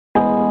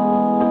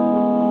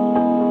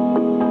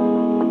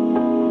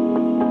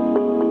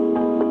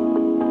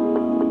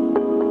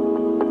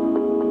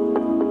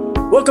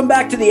Welcome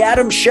back to the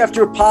Adam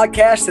Schefter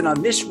podcast, and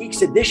on this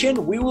week's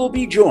edition, we will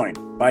be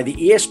joined by the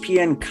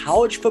ESPN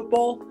college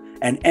football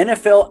and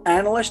NFL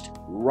analyst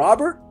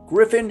Robert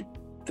Griffin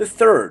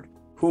III,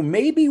 who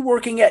may be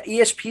working at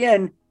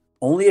ESPN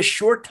only a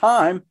short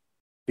time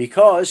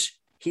because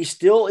he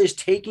still is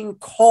taking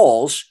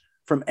calls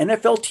from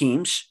NFL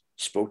teams,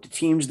 spoke to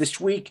teams this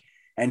week,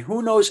 and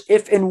who knows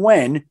if and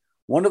when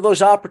one of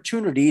those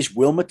opportunities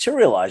will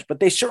materialize,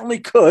 but they certainly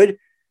could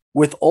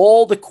with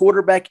all the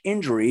quarterback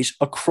injuries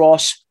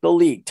across the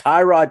league.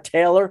 Tyrod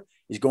Taylor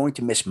is going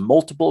to miss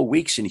multiple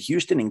weeks in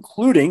Houston,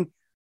 including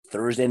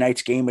Thursday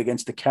night's game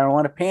against the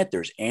Carolina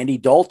Panthers. Andy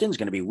Dalton is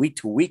going to be week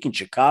to week in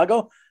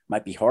Chicago.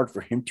 Might be hard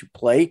for him to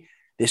play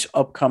this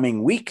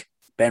upcoming week.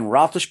 Ben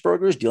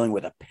Roethlisberger is dealing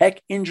with a pec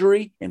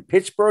injury in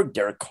Pittsburgh.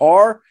 Derek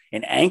Carr,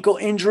 an ankle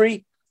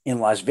injury in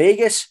Las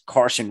Vegas.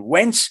 Carson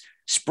Wentz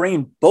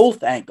sprained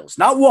both ankles,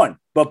 not one,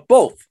 but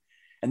both.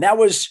 And that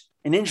was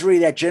an injury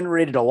that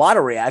generated a lot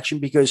of reaction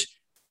because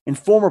in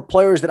former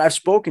players that I've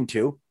spoken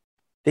to,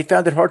 they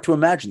found it hard to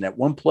imagine that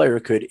one player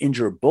could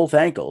injure both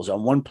ankles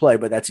on one play,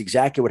 but that's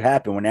exactly what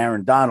happened when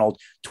Aaron Donald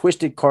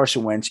twisted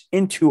Carson Wentz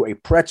into a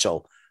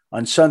pretzel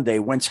on Sunday.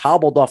 Wentz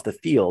hobbled off the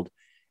field,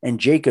 and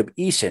Jacob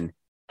Eason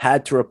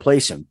had to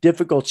replace him.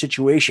 Difficult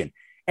situation.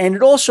 And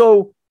it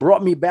also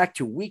brought me back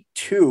to week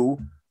 2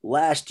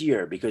 last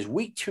year, because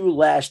week 2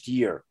 last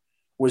year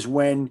was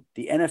when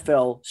the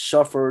NFL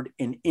suffered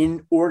an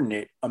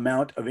inordinate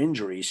amount of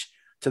injuries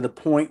to the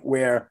point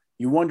where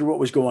you wonder what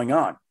was going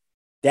on.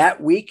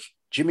 That week,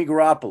 Jimmy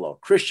Garoppolo,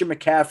 Christian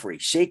McCaffrey,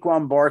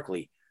 Saquon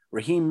Barkley,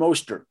 Raheem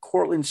Mostert,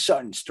 Cortland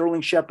Sutton,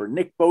 Sterling Shepard,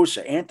 Nick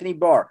Bosa, Anthony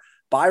Barr,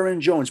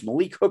 Byron Jones,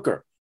 Malik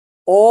Hooker,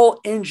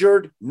 all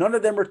injured. None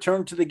of them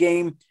returned to the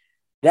game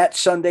that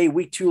Sunday,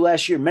 week 2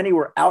 last year. Many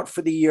were out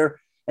for the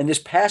year. And this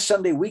past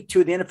Sunday, week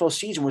 2 of the NFL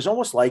season was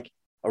almost like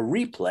a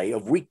replay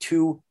of week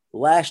 2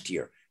 last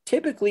year.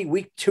 Typically,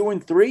 week 2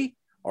 and 3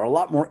 are a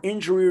lot more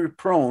injury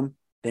prone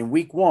than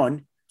week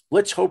 1.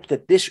 Let's hope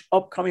that this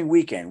upcoming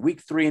weekend,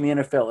 week 3 in the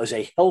NFL, is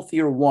a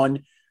healthier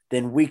one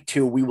than week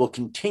 2. We will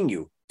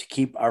continue to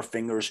keep our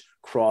fingers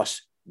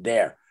crossed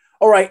there.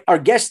 All right, our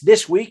guest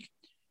this week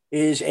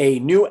is a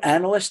new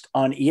analyst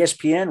on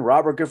ESPN,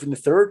 Robert Griffin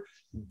III.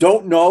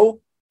 Don't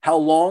know how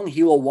long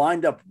he will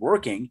wind up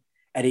working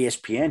at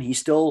ESPN. He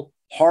still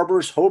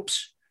harbors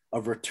hopes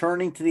of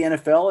returning to the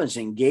NFL, is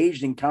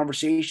engaged in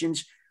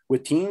conversations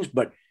with teams,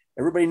 but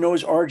everybody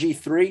knows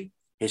RG3,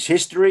 his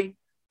history,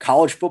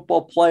 college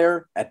football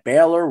player at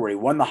Baylor, where he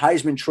won the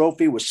Heisman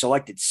Trophy, was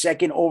selected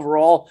 2nd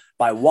overall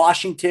by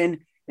Washington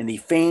in the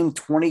famed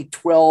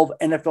 2012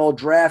 NFL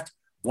draft,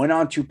 went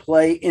on to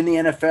play in the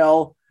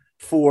NFL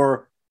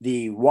for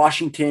the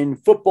Washington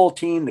football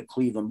team, the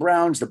Cleveland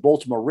Browns, the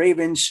Baltimore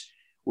Ravens,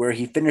 where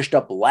he finished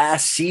up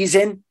last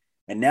season.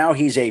 And now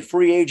he's a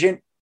free agent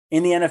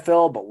in the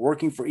NFL, but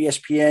working for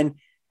ESPN,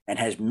 and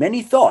has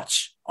many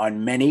thoughts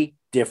on many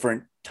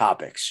different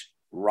topics.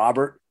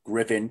 Robert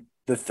Griffin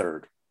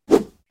III.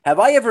 Have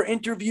I ever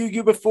interviewed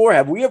you before?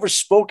 Have we ever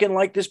spoken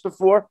like this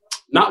before?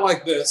 Not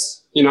like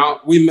this. You know,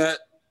 we met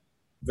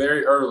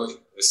very early,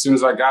 as soon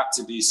as I got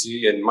to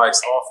DC in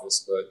Mike's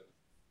office. But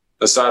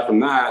aside from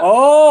that.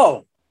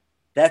 Oh,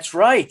 that's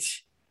right.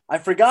 I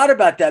forgot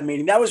about that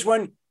meeting. That was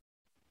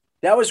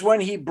when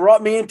he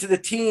brought me into the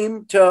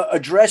team to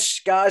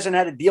address guys and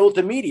how to deal with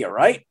the media,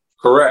 right?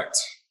 Correct.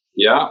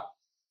 Yeah.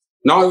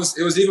 No, it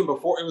was even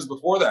before. It was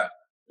before that.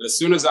 As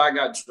soon as I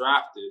got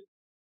drafted,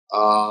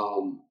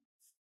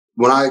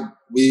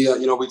 we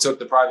took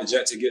the private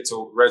jet to get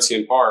to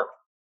Redskin Park.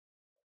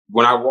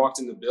 When I walked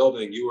in the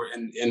building, you were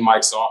in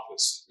Mike's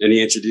office, and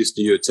he introduced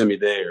you to me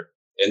there,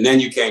 and then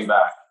you came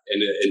back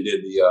and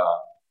did the.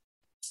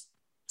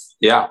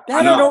 Yeah,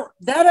 I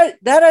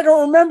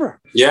don't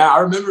remember. Yeah, I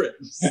remember it.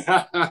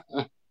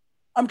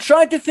 I'm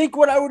trying to think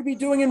what I would be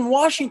doing in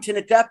Washington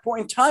at that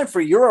point in time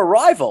for your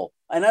arrival,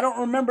 and I don't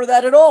remember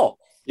that at all.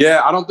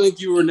 Yeah, I don't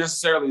think you were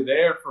necessarily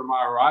there for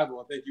my arrival.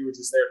 I think you were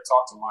just there to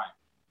talk to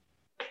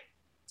Mike.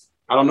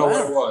 I don't know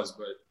what it was,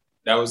 but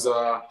that was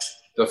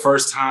the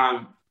first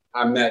time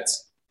I met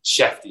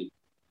Shefty.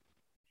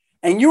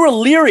 And you were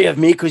leery of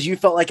me because you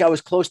felt like I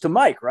was close to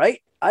Mike, right?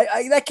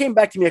 I that came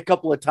back to me a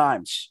couple of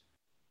times.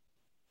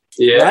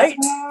 Yeah. Right?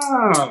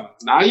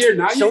 Now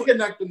you're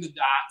connecting the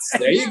dots.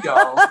 There you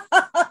go.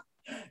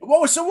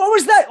 What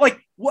was that? Like,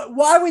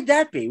 why would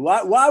that be?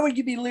 Why would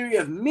you be leery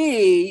of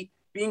me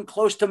being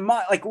close to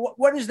Mike? Like,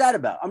 what is that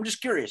about? I'm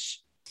just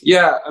curious.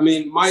 Yeah, I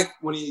mean, Mike,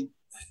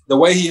 the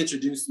way he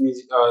introduced me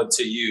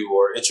to you,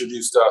 or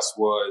introduced us,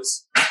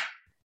 was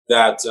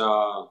that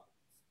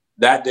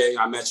that day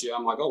I met you.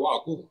 I'm like, oh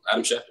wow, cool,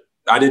 Adam Schefter.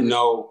 I didn't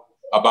know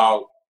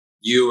about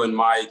you and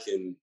Mike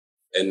and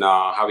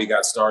how he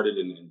got started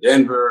in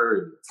Denver,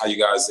 and how you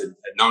guys had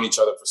known each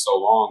other for so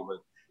long. But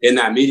in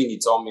that meeting, he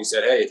told me, he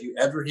said, hey, if you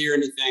ever hear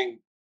anything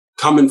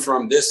coming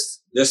from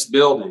this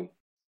building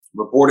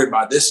reported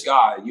by this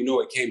guy, you know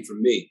it came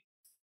from me.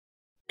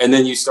 And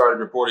then you started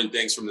reporting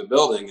things from the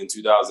building in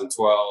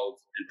 2012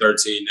 and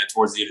 13, and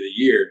towards the end of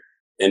the year.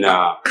 And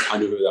I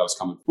knew who that was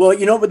coming from.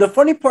 Well, but the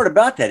funny part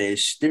about that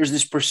is there's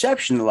this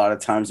perception a lot of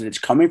times that it's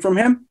coming from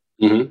him.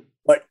 Mm-hmm.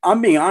 But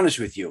I'm being honest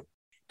with you.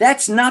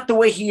 That's not the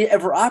way he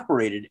ever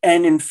operated.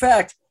 And in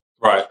fact,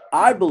 right,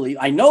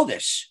 I know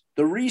this.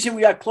 The reason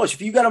we got close,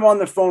 if you got him on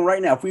the phone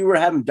right now, if we were to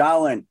have him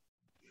dial in,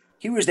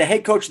 he was the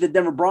head coach of the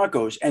Denver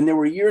Broncos. And there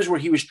were years where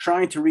he was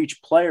trying to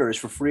reach players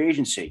for free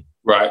agency.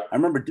 Right. I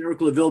remember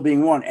Derek LaVille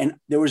being one. And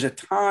there was a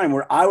time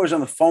where I was on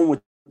the phone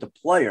with the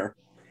player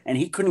and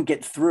he couldn't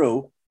get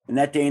through in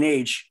that day and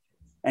age.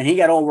 And he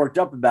got all worked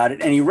up about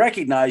it. And he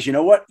recognized, you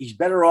know what? He's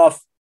better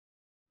off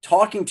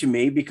talking to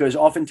me because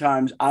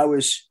oftentimes I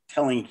was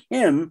telling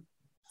him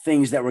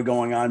things that were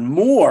going on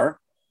more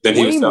than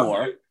he was telling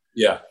more. you.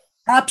 Yeah.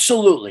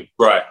 Absolutely.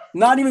 Right.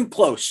 Not even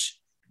close.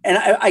 And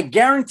I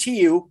guarantee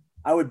you,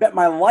 I would bet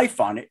my life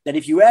on it that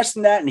if you asked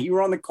him that and he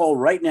were on the call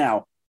right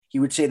now, he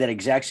would say that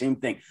exact same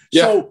thing.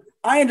 Yeah. So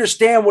I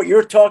understand what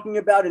you're talking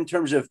about in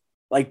terms of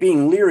like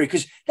being leery,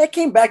 because that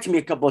came back to me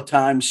a couple of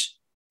times,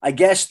 I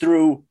guess,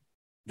 through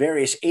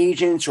various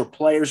agents or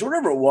players, or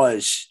whatever it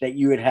was that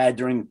you had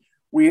during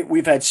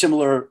we've had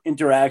similar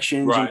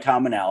interactions and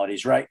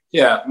commonalities, right?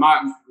 Yeah.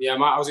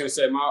 I was going to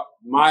say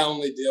my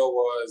only deal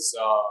was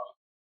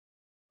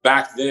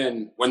back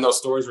then when those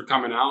stories were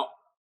coming out,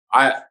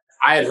 I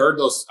had heard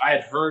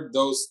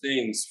those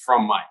things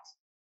from Mike.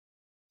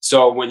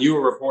 So when you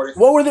were reporting,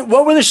 what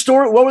were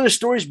the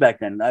stories back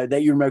then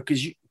that you remember?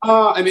 Because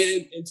I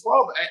mean, in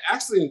 12,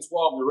 actually in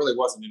 12, there really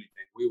wasn't anything.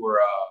 We were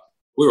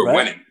right.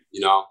 Winning,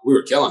 we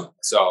were killing it.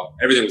 So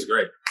everything was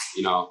great.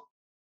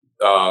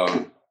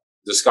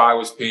 The sky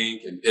was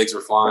pink and pigs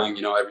were flying,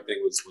 everything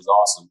was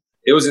awesome.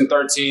 It was in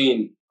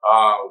 13,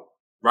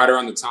 right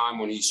around the time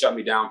when he shut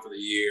me down for the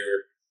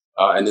year.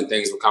 And then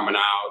things were coming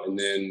out. And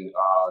then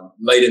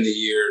late in the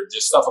year,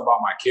 just stuff about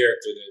my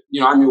character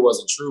that, I knew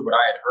wasn't true, but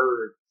I had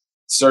heard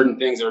certain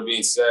things that were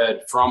being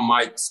said from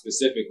Mike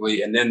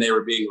specifically. And then they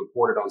were being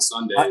reported on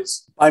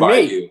Sundays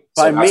about you.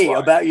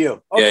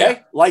 Okay. Yeah.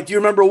 Like, do you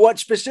remember what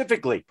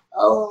specifically?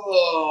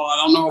 Oh, I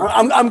don't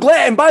know. I'm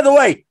glad. And by the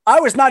way, I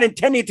was not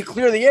intending to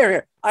clear the air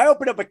here. I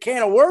opened up a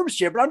can of worms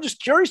here, but I'm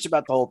just curious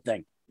about the whole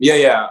thing.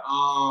 Yeah.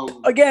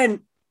 Again,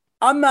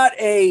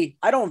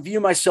 I don't view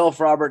myself,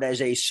 Robert,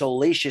 as a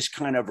salacious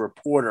kind of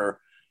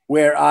reporter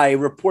where I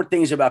report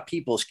things about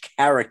people's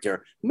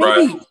character.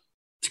 Maybe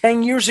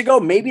 10 years ago,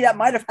 maybe that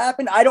might have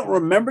happened. I don't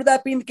remember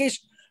that being the case,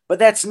 but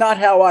that's not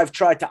how I've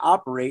tried to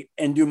operate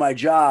and do my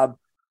job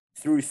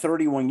through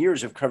 31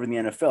 years of covering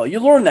the NFL. You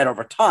learn that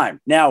over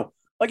time. Now,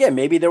 again,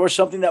 maybe there was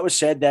something that was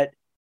said that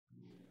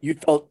you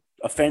felt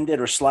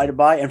offended or slighted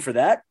by. And for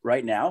that,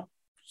 right now,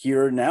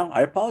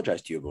 I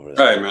apologize to you over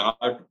that. Hey, man,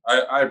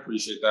 I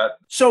appreciate that.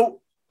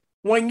 So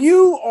when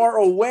you are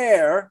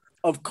aware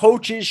of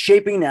coaches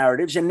shaping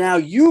narratives and now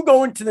you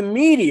go into the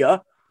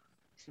media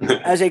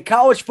as a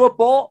college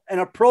football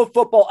and a pro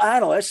football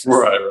analyst,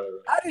 right.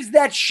 How does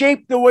that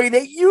shape the way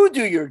that you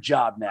do your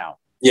job now?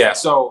 Yeah.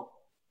 So,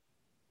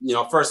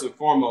 first and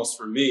foremost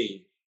for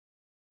me,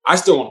 I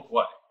still want to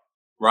play,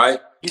 right?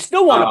 You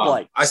still want to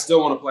play. I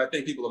still want to play. I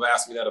think people have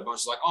asked me that a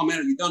bunch. Like, oh man,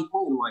 are you done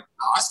playing? I'm like,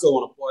 no, I still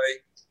want to play.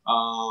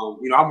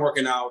 I'm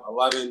working out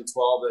 11,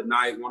 12 at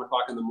night, 1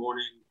 o'clock in the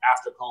morning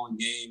after calling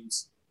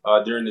games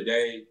during the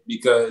day,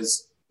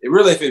 because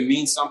if it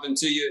means something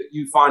to you,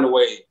 you find a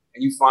way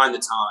and you find the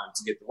time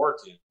to get the work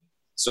in.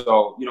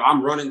 So,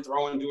 I'm running,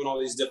 throwing, doing all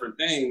these different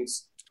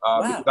things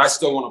because I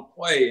still want to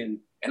play.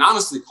 And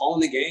honestly,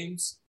 calling the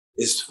games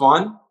is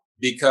fun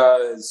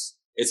because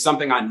it's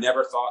something I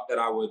never thought that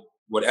I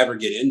would ever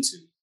get into.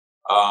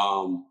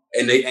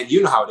 And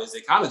you know how it is.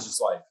 They kind of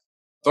just like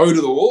throw you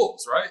to the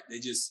wolves, right? They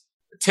just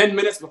 10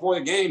 minutes before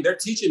the game, they're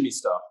teaching me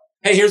stuff.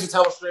 Hey, here's a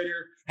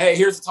telestrator. Hey,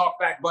 here's the talk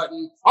back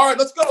button. All right,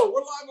 let's go.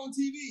 We're live on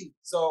TV.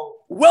 So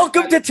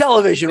welcome to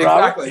television,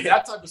 Robert. Exactly.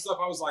 That type of stuff.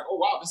 I was like, oh,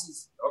 wow, this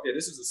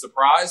is a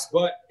surprise,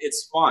 but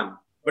it's fun.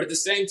 But at the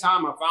same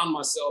time, I found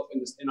myself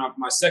in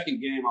my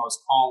second game, I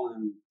was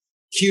calling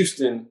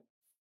Houston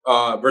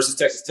versus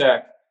Texas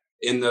Tech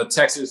in the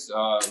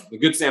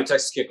Good Sam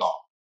Texas kickoff.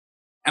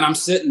 And I'm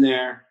sitting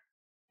there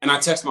and I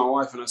text my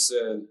wife and I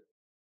said,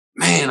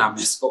 man, I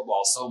miss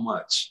football so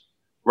much.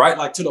 Right?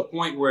 Like to the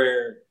point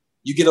where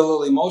you get a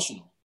little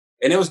emotional.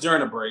 And it was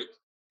during a break.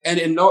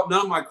 And none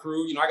of my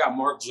crew, I got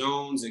Mark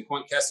Jones and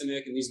Quint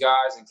Kessenick and these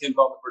guys and Kim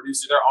Belt, the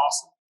producer. They're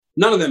awesome.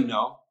 None of them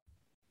know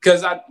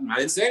because I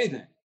didn't say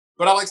anything.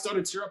 But I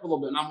started to tear up a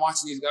little bit. And I'm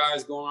watching these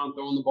guys going around,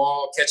 throwing the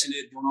ball, catching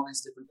it, doing all these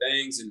different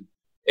things. And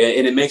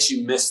it makes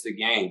you miss the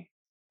game.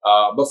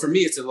 But for me,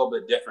 it's a little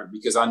bit different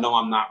because I know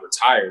I'm not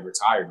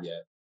retired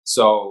yet.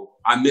 So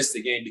I miss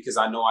the game because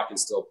I know I can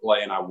still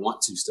play and I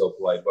want to still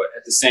play. But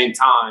at the same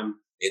time,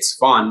 it's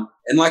fun.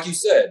 And like you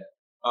said,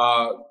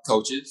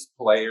 coaches,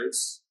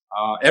 players,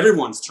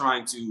 everyone's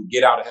trying to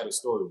get out ahead of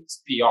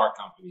stories, PR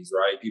companies,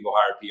 right? People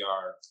hire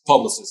PR,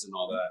 publicists and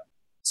all that.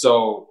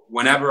 So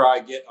whenever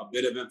I get a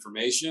bit of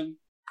information,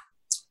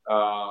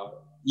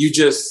 you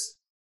just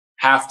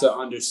have to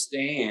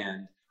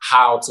understand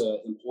how to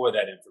employ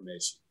that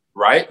information,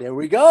 right? There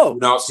we go.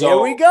 So there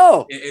we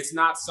go. It's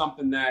not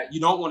something that you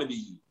don't want to be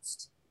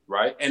used,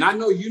 right? And I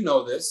know you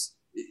know this.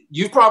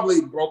 You've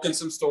probably broken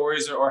some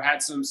stories or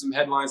had some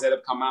headlines that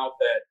have come out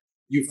that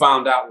you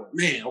found out,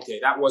 man, okay,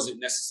 that wasn't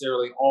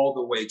necessarily all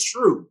the way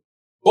true.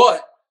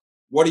 But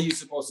what are you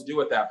supposed to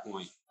do at that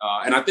point?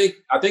 And I think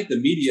the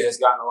media has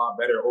gotten a lot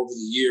better over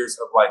the years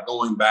of like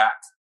going back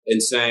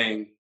and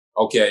saying,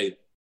 okay,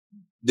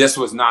 this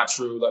was not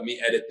true. Let me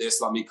edit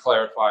this. Let me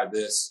clarify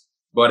this.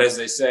 But as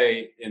they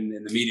say in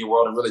the media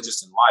world and really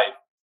just in life,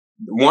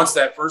 once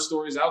that first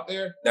story is out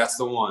there, that's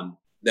the one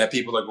that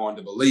people are going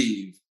to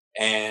believe.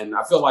 And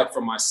I feel like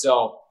for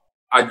myself,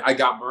 I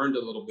got burned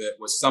a little bit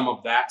with some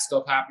of that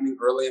stuff happening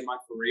early in my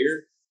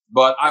career,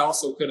 but I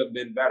also could have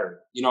been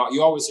better. You know,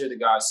 you always hear the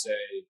guys say,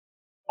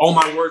 oh,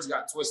 my words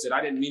got twisted.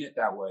 I didn't mean it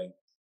that way.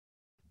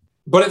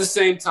 But at the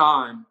same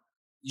time,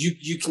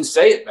 you can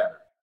say it better.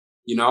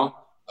 You know,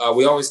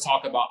 we always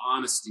talk about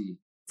honesty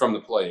from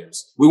the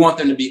players. We want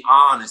them to be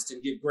honest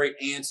and give great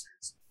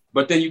answers.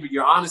 But then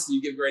you're honest and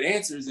you give great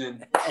answers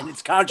and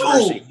it's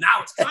controversy. Boom,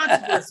 now it's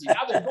controversy.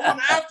 Now they're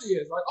going after you.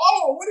 It's like,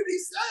 oh, what did he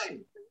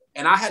say?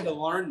 And I had to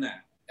learn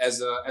that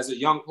as a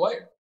young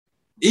player.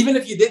 Even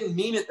if you didn't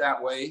mean it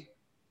that way,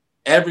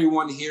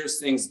 everyone hears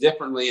things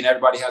differently and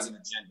everybody has an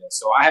agenda.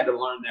 So I had to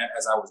learn that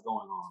as I was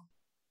going on.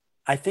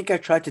 I think I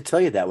tried to tell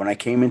you that when I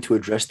came in to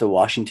address the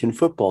Washington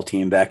football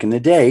team back in the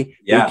day.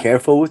 Yeah. Be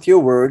careful with your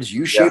words.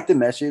 You shape the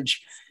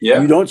message. Yeah.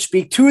 You don't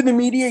speak to the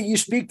media. You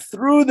speak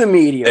through the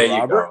media, there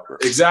Robert. You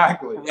go.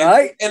 Exactly.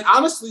 Right? And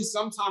honestly,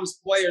 sometimes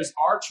players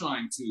are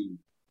trying to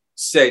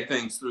say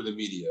things through the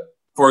media.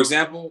 For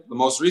example, the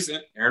most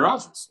recent, Aaron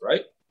Rodgers,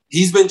 right?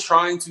 He's been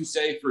trying to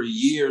say for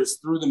years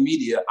through the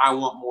media, I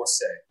want more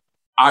say.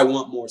 I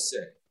want more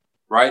say,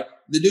 right?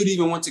 The dude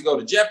even went to go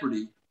to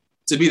Jeopardy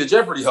to be the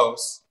Jeopardy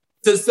host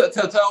to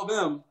tell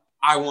them,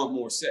 I want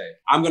more say.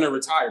 I'm going to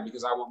retire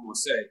because I want more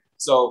say.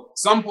 So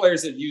some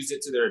players have used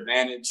it to their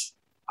advantage.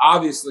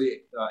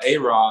 Obviously,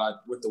 A-Rod,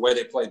 with the way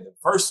they played the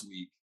first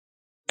week,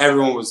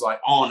 everyone was like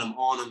on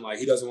him, like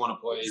he doesn't want to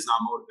play. He's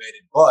not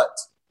motivated. But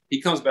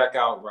he comes back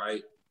out,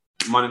 right?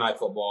 Monday Night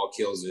Football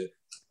kills it,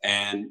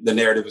 and the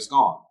narrative is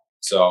gone.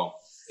 So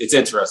it's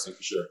interesting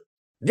for sure.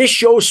 This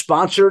show is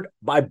sponsored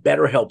by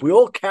BetterHelp. We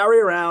all carry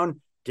around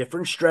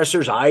different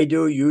stressors. I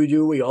do, you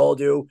do, we all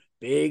do,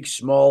 big,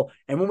 small.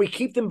 And when we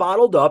keep them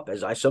bottled up,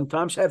 as I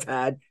sometimes have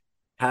had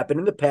happen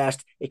in the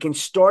past, it can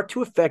start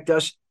to affect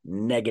us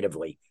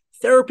negatively.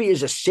 Therapy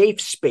is a safe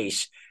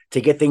space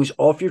to get things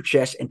off your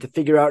chest and to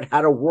figure out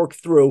how to work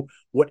through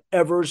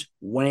whatever's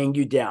weighing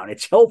you down.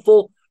 It's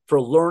helpful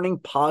for learning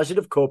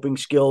positive coping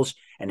skills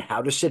and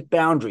how to set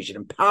boundaries. It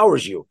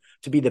empowers you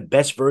to be the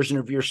best version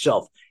of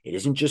yourself. It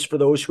isn't just for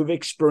those who have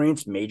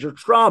experienced major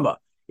trauma.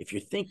 If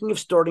you're thinking of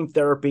starting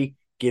therapy,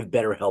 give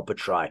BetterHelp a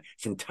try.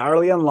 It's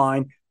entirely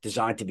online,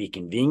 designed to be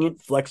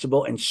convenient,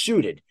 flexible, and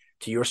suited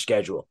to your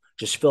schedule.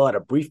 Just fill out a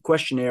brief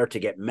questionnaire to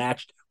get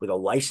matched with a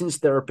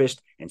licensed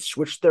therapist and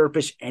switch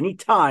therapists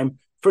anytime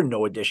for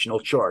no additional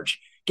charge.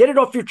 Get it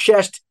off your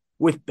chest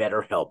with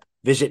BetterHelp.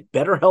 Visit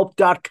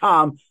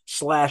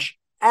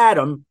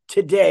BetterHelp.com/Adam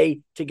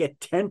today to get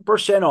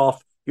 10%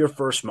 off your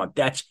first month.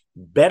 That's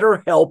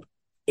BetterHelp,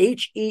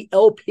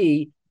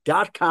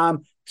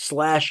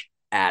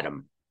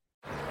 HELP.com/Adam.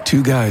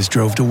 Two guys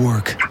drove to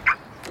work.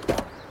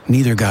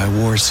 Neither guy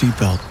wore a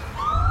seatbelt.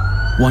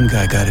 One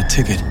guy got a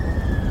ticket.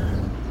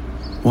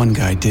 One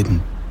guy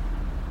didn't.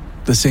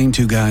 The same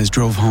two guys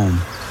drove home.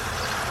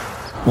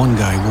 One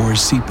guy wore his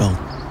seatbelt.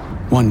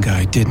 One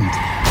guy didn't.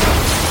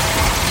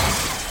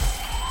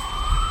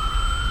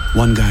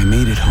 One guy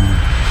made it home.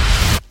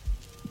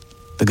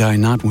 The guy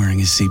not wearing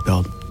his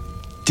seatbelt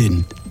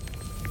didn't.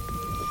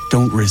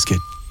 Don't risk it.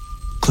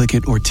 Click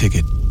it or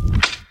ticket.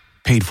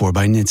 Paid for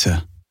by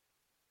NHTSA.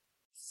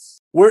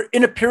 We're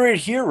in a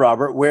period here,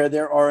 Robert, where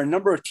there are a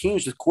number of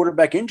teams with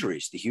quarterback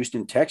injuries. The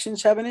Houston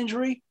Texans have an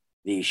injury.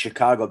 The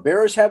Chicago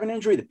Bears have an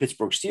injury. The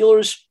Pittsburgh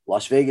Steelers,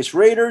 Las Vegas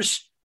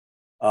Raiders.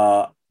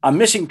 I'm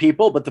missing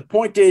people, but the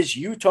point is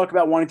you talk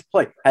about wanting to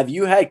play. Have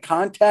you had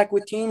contact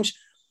with teams?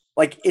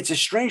 Like, it's a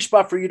strange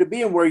spot for you to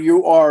be in where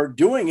you are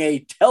doing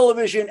a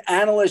television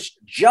analyst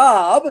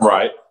job,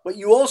 right? But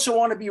you also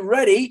want to be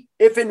ready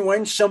if and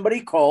when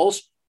somebody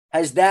calls.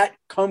 Has that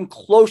come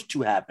close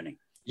to happening?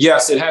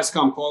 Yes, it has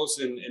come close.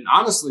 And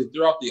honestly,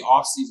 throughout the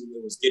offseason,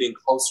 it was getting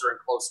closer and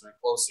closer and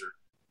closer.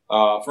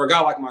 For a guy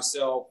like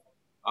myself,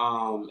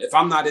 if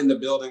I'm not in the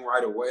building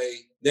right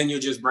away, then you're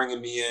just bringing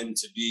me in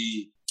to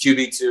be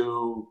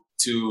QB2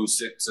 to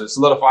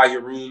solidify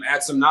your room,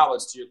 add some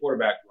knowledge to your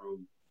quarterback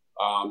room.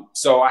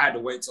 So I had to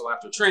wait till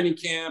after training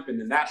camp, and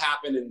then that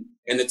happened.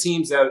 And the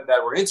teams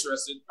that were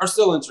interested are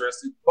still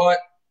interested, but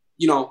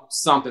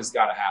something's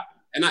got to happen.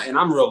 And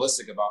I'm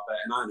realistic about that,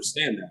 and I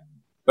understand that.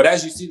 But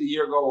as you see the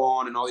year go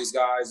on, and all these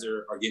guys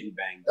are getting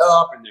banged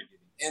up and they're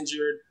getting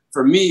injured,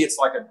 for me, it's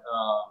like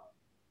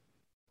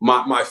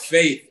my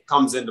faith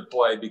comes into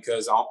play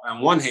because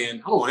on one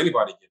hand, I don't want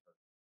anybody to get hurt,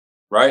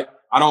 right?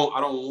 I don't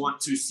want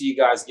to see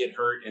guys get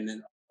hurt and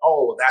then,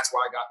 that's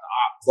why I got the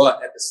op.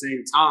 But at the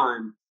same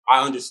time,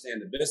 I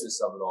understand the business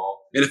of it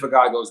all. And if a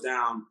guy goes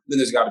down, then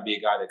there's got to be a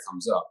guy that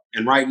comes up.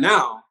 And right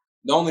now,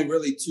 the only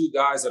really two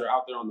guys that are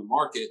out there on the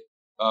market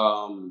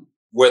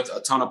with a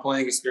ton of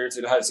playing experience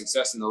that had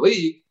success in the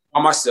league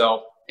are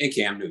myself and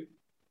Cam Newton.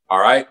 All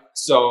right.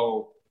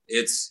 So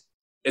it's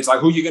like,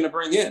 who you going to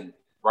bring in?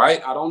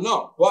 Right. I don't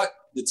know. But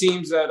the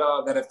teams that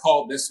have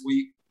called this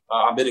week,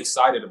 I've been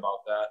excited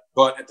about that.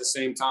 But at the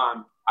same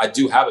time, I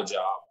do have a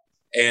job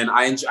and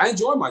I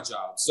enjoy my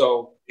job.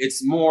 So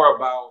it's more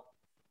about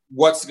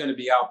what's going to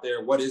be out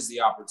there. What is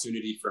the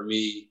opportunity for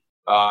me?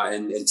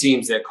 And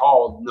teams that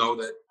called know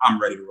that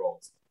I'm ready to roll.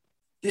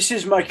 This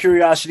is my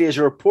curiosity as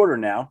a reporter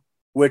now,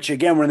 which,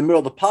 again, we're in the middle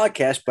of the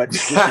podcast, but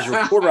just as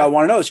a reporter, I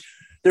want to know this.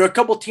 There are a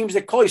couple of teams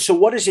that call you. So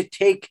what does it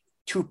take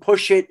to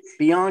push it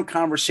beyond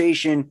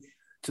conversation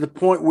to the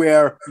point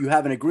where you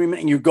have an agreement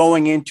and you're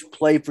going in to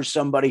play for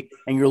somebody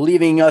and you're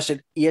leaving us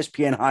at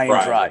ESPN high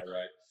and dry? Right.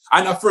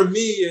 I know for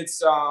me,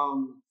 it's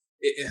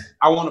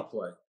I want to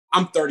play.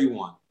 I'm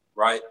 31,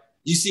 right?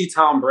 You see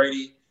Tom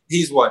Brady,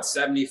 he's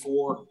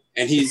 74,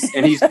 and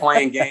he's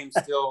playing games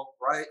still,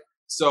 right?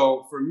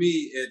 So for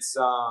me, it's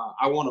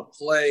I want to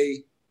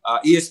play.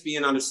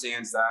 ESPN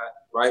understands that,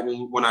 right?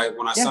 When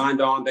I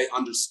signed on, they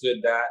understood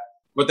that,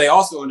 but they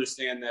also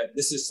understand that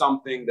this is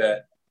something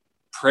that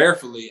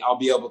prayerfully I'll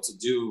be able to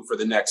do for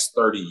the next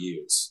 30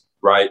 years,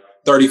 right?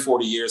 30,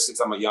 40 years since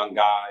I'm a young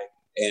guy,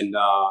 and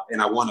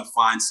I want to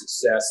find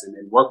success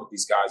and work with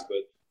these guys. But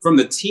from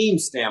the team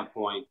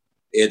standpoint,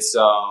 it's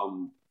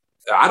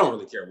I don't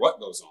really care what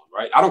goes on,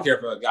 right? I don't care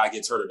if a guy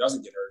gets hurt or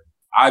doesn't get hurt.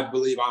 I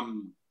believe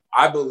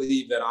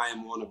that I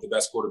am one of the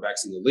best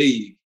quarterbacks in the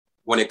league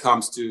when it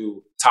comes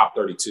to top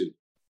 32.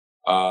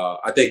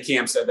 I think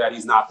Cam said that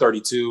he's not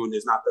 32 and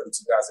there's not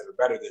 32 guys that are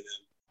better than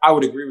him. I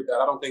would agree with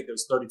that. I don't think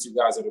there's 32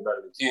 guys that are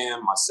better than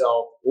Cam,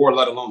 myself, or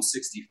let alone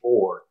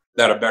 64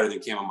 that are better than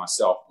Cam and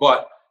myself.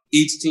 But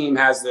each team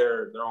has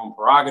their own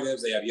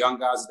prerogatives. They have young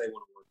guys that they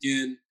want to work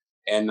in.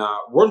 And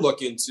we're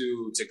looking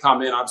to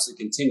come in, obviously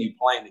continue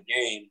playing the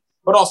game,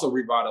 but also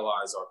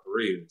revitalize our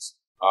careers.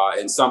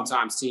 And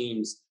sometimes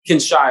teams can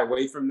shy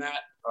away from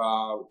that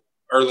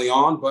early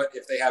on, but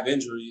if they have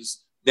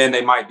injuries, then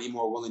they might be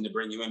more willing to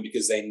bring you in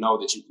because they know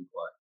that you can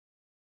play.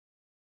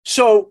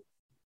 So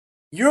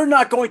you're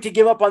not going to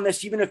give up on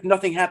this even if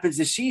nothing happens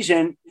this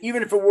season.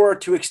 Even if it were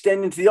to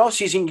extend into the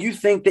offseason, you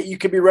think that you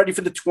could be ready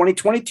for the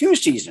 2022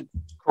 season.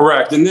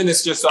 Correct. And then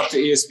it's just up to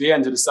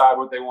ESPN to decide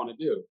what they want to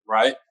do,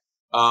 right?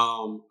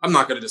 I'm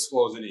not going to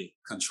disclose any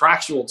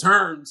contractual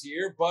terms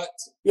here, but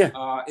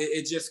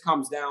it just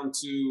comes down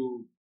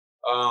to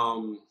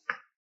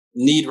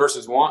need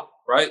versus want,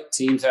 right?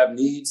 Teams have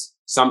needs.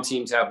 Some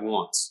teams have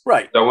wants.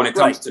 Right. So when it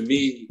comes to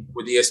me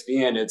with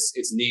ESPN,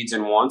 it's needs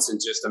and wants, and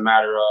just a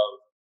matter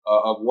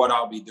of what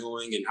I'll be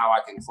doing and how I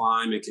can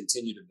climb and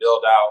continue to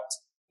build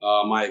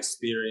out my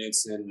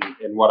experience and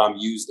what I'm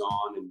used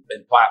on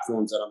and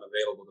platforms that I'm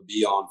available to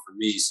be on for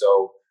me.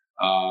 So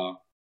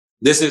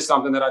this is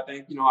something that I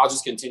think, I'll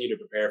just continue to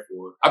prepare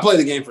for. I played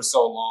the game for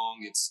so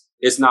long.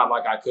 It's not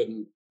like I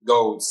couldn't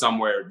go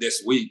somewhere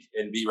this week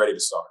and be ready to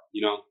start,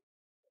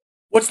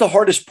 What's the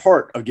hardest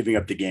part of giving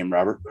up the game,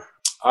 Robert?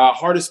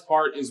 Hardest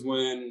part is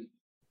when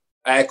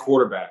at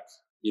quarterback,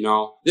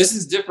 this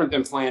is different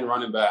than playing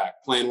running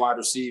back, playing wide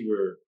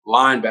receiver,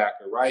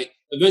 linebacker, right?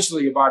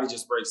 Eventually your body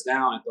just breaks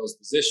down at those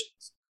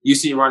positions. You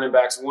see running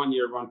backs one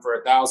year run for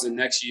 1,000,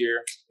 next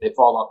year they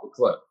fall off the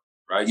cliff,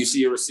 right? You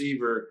see a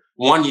receiver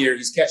one year,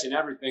 he's catching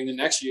everything. The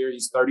next year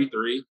he's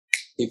 33,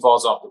 he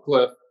falls off the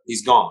cliff,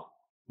 he's gone.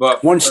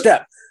 But one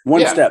step. Or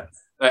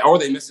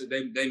they miss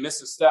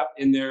a step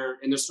in their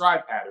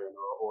stride pattern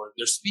or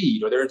their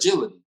speed or their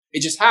agility.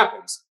 It just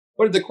happens.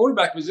 But at the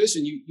quarterback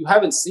position, you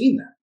haven't seen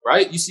that,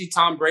 right? You see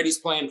Tom Brady's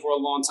playing for a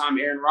long time.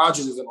 Aaron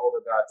Rodgers is an older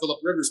guy. Phillip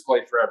Rivers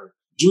played forever.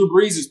 Drew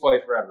Brees has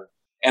played forever.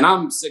 And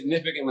I'm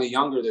significantly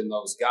younger than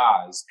those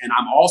guys. And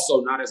I'm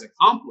also not as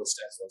accomplished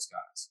as those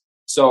guys.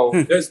 So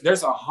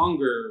there's a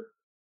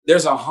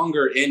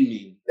hunger in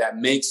me that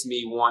makes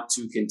me want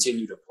to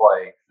continue to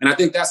play. And I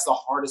think that's the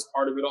hardest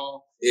part of it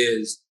all,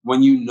 is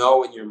when you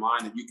know in your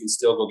mind that you can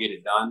still go get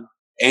it done.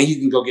 And you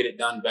can go get it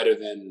done better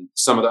than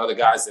some of the other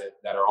guys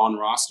that are on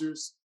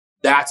rosters.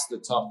 That's the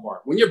tough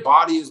part. When your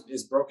body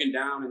is broken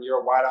down and you're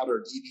a wideout or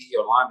a DB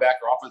or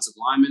linebacker or offensive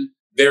lineman,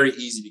 very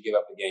easy to give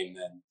up the game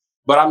then.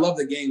 But I love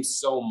the game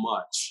so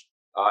much.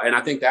 And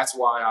I think that's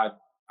why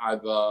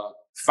I've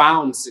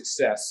found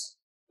success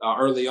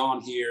early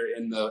on here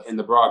in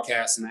the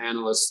broadcast and the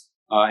analyst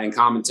and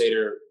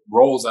commentator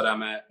roles that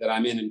I'm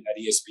in at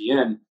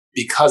ESPN,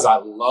 because I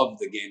love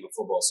the game of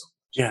football so much.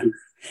 Yeah.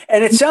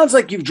 And it sounds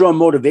like you've drawn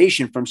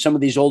motivation from some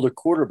of these older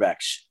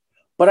quarterbacks.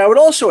 But I would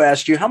also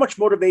ask you, how much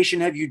motivation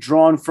have you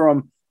drawn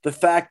from the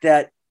fact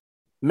that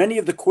many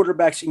of the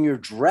quarterbacks in your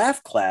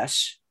draft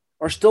class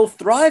are still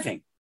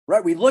thriving,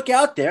 right? We look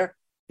out there,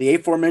 the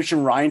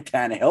aforementioned Ryan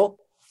Tannehill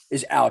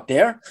is out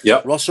there.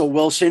 Yep. Russell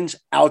Wilson's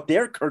out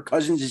there. Kirk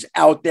Cousins is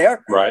out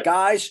there. Right.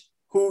 Guys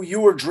who you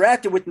were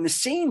drafted with in the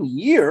same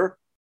year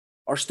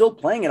are still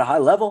playing at a high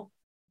level.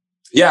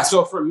 Yeah,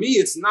 so for me,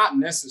 it's not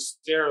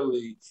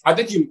necessarily. I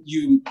think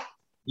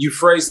you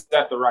phrased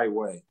that the right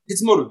way.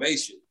 It's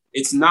motivation.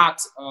 It's not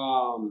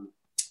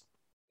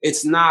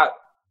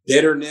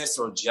bitterness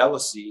or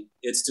jealousy.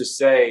 It's to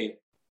say,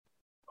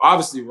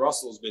 obviously,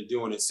 Russell's been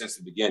doing it since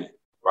the beginning,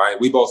 right?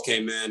 We both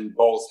came in,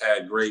 both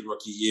had great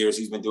rookie years.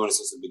 He's been doing it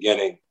since the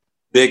beginning.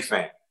 Big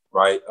fan,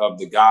 right, of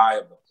the guy,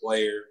 of the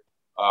player.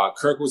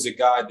 Kirk was a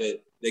guy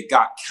that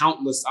got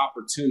countless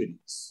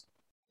opportunities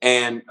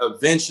and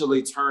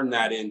eventually turned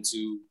that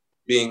into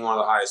being one of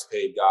the highest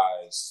paid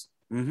guys.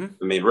 I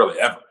mean, really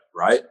ever,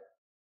 right?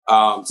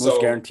 Most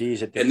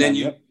guarantees. Then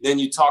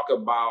you talk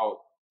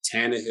about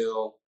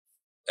Tannehill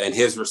and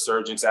his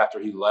resurgence after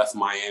he left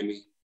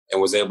Miami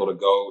and was able to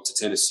go to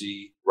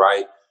Tennessee,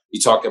 right?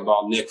 You talk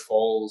about Nick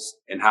Foles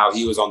and how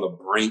he was on the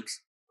brink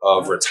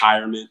of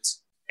retirement,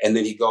 and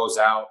then he goes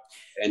out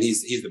and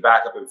he's the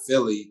backup in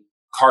Philly.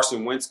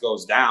 Carson Wentz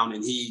goes down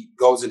and he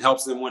goes and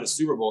helps them win a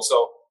Super Bowl.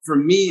 So for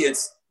me,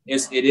 it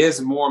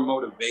is more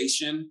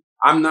motivation.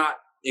 I'm not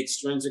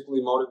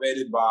extrinsically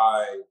motivated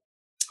by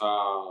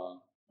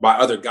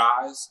other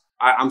guys.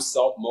 I'm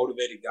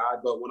self-motivated guy,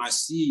 but when I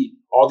see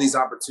all these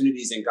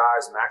opportunities and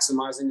guys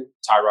maximizing it,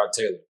 Tyrod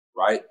Taylor,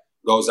 right,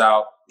 goes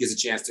out, gets a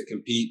chance to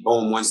compete,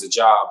 boom, wins the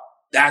job.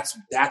 That's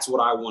what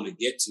I want to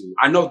get to.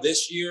 I know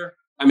this year,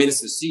 I mean,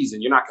 it's the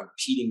season. You're not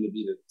competing to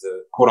be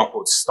the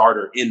quote-unquote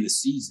starter in the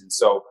season.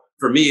 So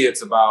for me,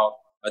 it's about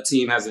a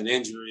team has an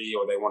injury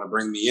or they want to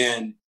bring me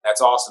in.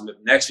 That's awesome. If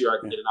next year I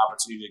can get an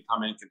opportunity to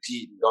come in and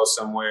compete and go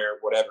somewhere,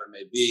 whatever it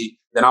may be,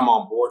 then I'm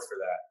on board for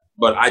that.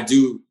 But I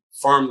do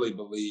firmly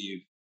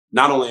believe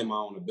not only in my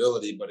own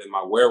ability, but in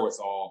my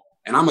wherewithal.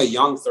 And I'm a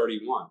young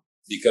 31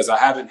 because I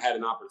haven't had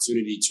an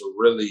opportunity to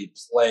really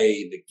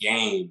play the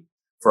game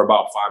for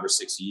about 5 or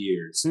 6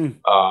 years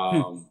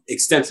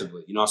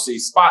extensively. You know, see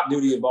spot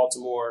duty in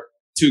Baltimore,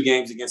 2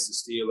 games against the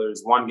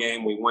Steelers, 1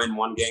 game we win,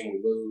 1 game we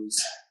lose.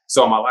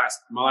 So my last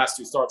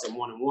 2 starts, I'm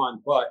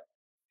 1-1, but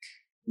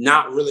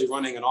not really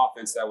running an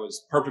offense that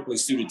was perfectly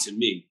suited to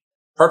me,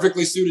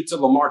 perfectly suited to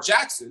Lamar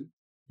Jackson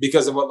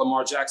because of what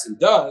Lamar Jackson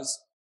does.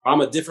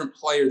 I'm a different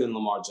player than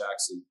Lamar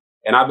Jackson.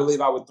 And I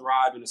believe I would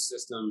thrive in a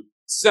system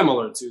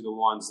similar to the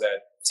ones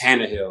that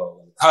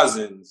Tannehill and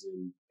Cousins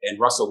and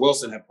Russell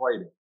Wilson have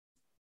played in.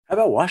 How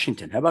about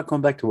Washington? How about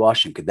going back to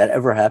Washington? Could that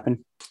ever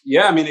happen?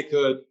 Yeah, I mean, it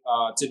could.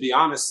 To be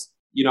honest,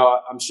 you know,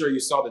 I'm sure you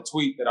saw the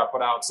tweet that I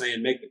put out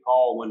saying make the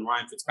call when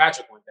Ryan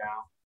Fitzpatrick went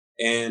down.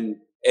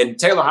 And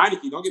Taylor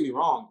Heineke, don't get me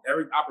wrong,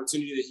 every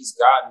opportunity that he's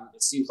gotten,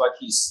 it seems like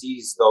he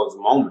sees those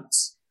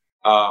moments.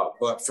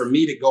 But for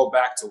me to go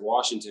back to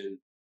Washington,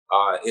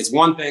 it's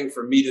one thing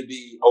for me to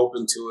be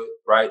open to it,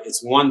 right?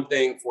 It's one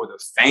thing for the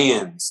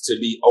fans to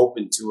be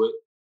open to it.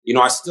 You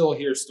know, I still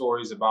hear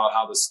stories about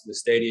how the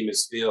stadium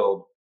is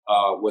filled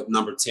with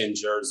number 10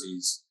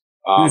 jerseys.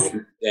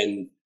 And,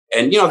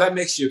 you know, that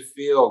makes you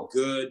feel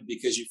good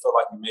because you feel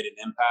like you made an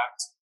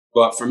impact.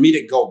 But for me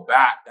to go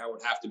back, that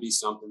would have to be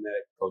something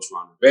that Coach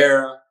Ron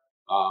Rivera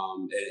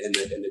and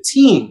the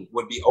team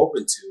would be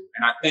open to.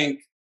 And I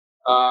think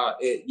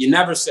you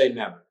never say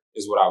never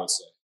is what I would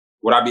say.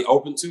 Would I be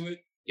open to it?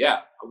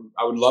 Yeah,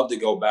 I would love to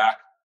go back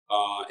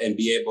and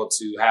be able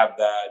to have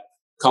that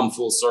come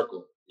full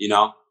circle, you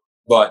know.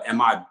 But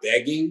am I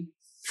begging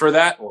for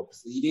that or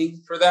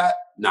pleading for that?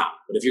 Nah.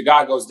 But if your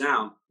guy goes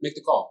down, make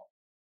the call.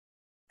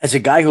 As a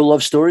guy who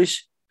loves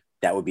stories,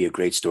 that would be a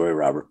great story,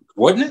 Robert.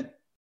 Wouldn't it?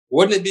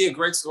 Wouldn't it be a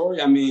great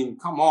story? I mean,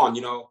 come on,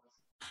 you know.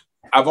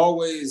 I've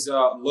always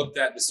looked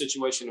at the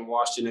situation in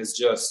Washington as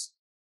just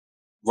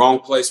wrong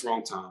place,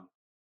 wrong time,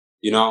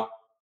 you know.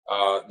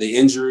 The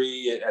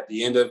injury at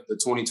the end of the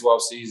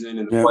 2012 season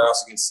and the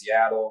playoffs against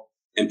Seattle,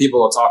 and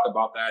people will talk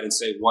about that and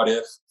say, "What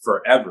if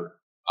forever?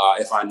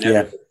 If I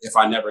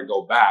never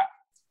go back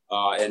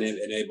and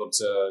able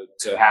to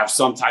have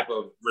some type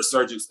of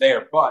resurgence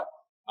there?" But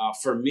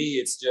for me,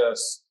 it's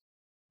just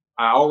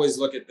I always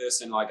look at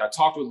this and like I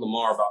talked with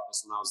Lamar about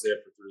this when I was there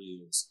for 3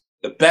 years.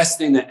 The best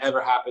thing that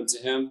ever happened to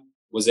him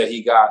was that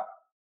he got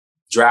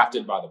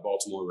drafted by the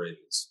Baltimore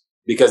Ravens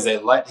because they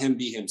let him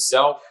be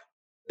himself.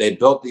 They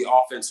built the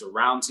offense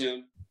around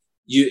him.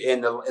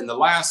 In the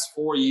last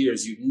 4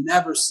 years, you've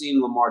never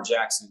seen Lamar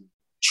Jackson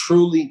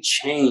truly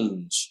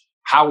change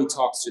how he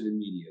talks to the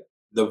media,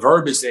 the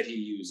verbiage that he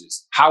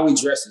uses, how he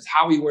dresses,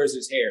 how he wears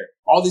his hair,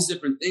 all these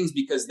different things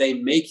because they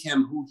make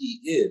him who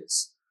he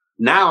is.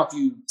 Now, if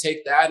you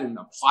take that and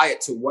apply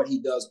it to what he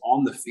does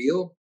on the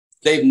field,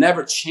 they've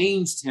never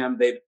changed him.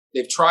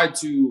 They've tried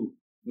to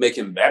make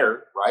him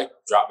better, right?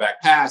 Drop back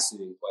passing,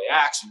 play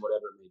action,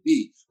 whatever it may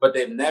be. But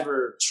they've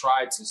never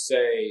tried to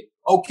say,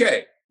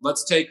 okay,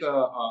 let's take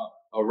a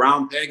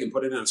round peg and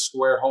put it in a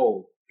square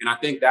hole. And I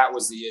think that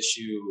was the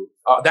issue.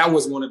 That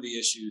was one of the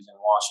issues in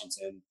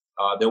Washington.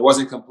 There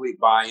wasn't complete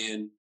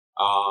buy-in.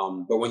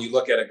 But when you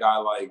look at a guy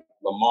like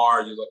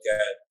Lamar, you look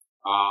at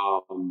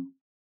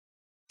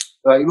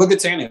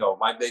Tannehill.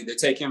 Like they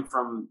take him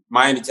from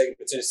Miami, take him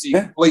to Tennessee.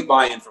 Complete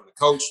buy-in from the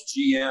coach,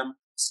 GM,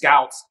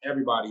 scouts,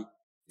 everybody.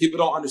 People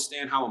don't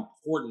understand how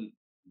important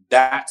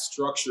that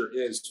structure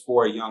is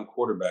for a young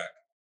quarterback,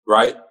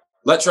 right?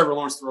 Let Trevor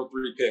Lawrence throw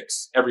 3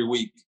 picks every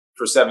week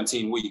for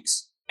 17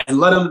 weeks and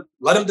let him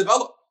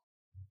develop.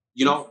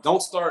 You know,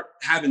 don't start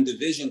having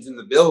divisions in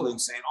the building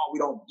saying, "Oh,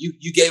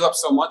 you gave up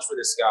so much for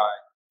this guy."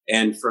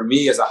 And for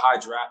me, as a high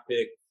draft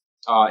pick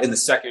in the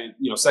second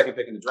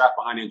pick in the draft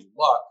behind Andrew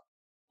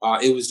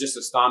Luck, it was just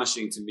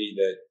astonishing to me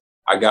that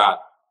I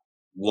got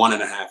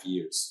 1.5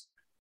 years.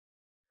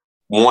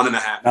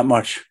 1.5. Not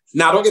much.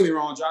 Now, don't get me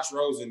wrong. Josh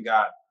Rosen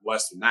got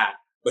less than that,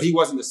 but he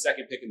wasn't the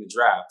second pick in the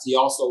draft. He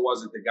also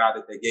wasn't the guy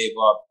that they gave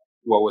up.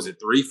 What was it?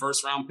 3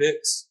 first-round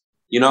picks.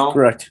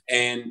 Correct.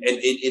 And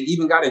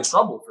even got in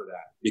trouble for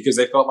that because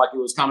they felt like it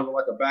was kind of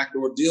like a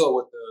backdoor deal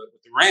with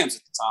the Rams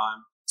at the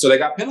time. So they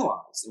got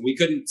penalized, and we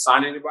couldn't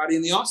sign anybody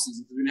in the offseason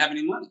because we didn't have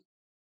any money.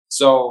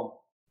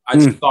 So I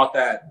just thought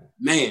that,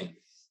 man,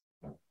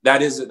 that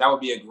would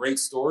be a great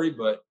story,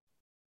 but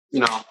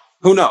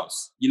who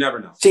knows? You never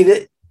know.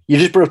 See, you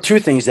just brought up 2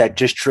 things that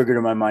just triggered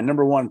in my mind.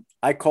 Number one,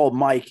 I called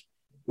Mike.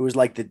 It was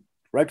like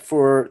right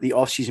before the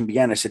offseason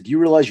began. I said, "Do you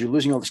realize you're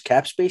losing all this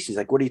cap space?" He's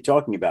like, "What are you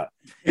talking about?"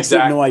 Exactly.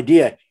 I had no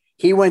idea.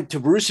 He went to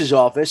Bruce's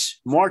office,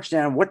 marched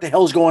down. What the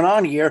hell's going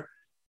on here?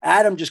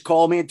 Adam just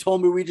called me and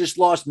told me we just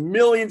lost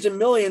millions and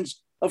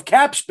millions of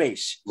cap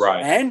space.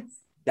 Right. And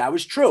that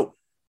was true.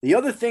 The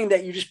other thing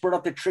that you just brought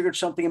up that triggered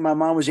something in my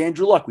mind was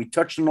Andrew Luck. We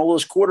touched on all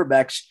those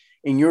quarterbacks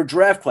in your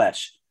draft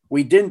class.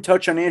 We didn't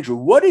touch on Andrew.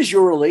 What is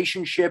your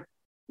relationship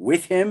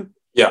with him?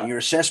 Yeah. And your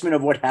assessment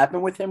of what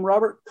happened with him,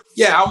 Robert?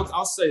 Yeah,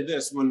 I'll say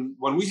this. When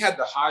we had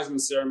the Heisman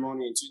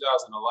ceremony in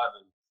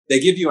 2011, they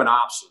give you an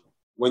option.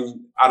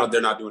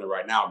 They're not doing it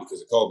right now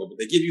because of COVID, but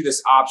they give you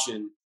this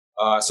option.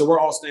 So we're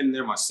all standing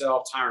there,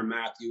 myself, Tyrann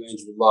Mathieu,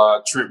 Andrew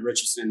Luck, Trent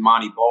Richardson,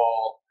 Monty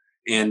Ball.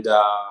 And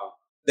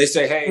they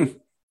say, hey,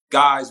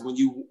 guys, when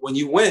you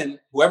win,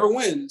 whoever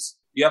wins,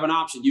 you have an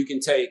option. You can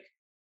take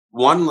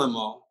one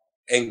limo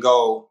and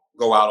go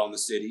out on the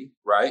city,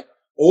 right?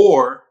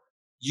 Or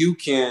you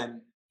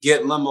can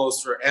get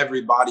limos for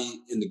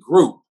everybody in the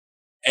group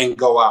and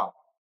go out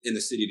in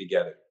the city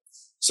together.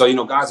 So,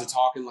 guys are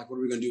talking like, what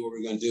are we going to do? What are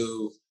we going to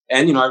do?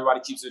 And,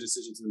 everybody keeps their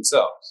decision to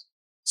themselves.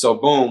 So,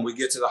 boom, we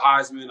get to the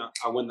Heisman.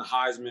 I win the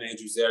Heisman.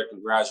 Andrew's there,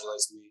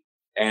 congratulates me.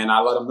 And I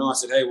let him know. I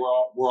said, hey,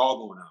 we're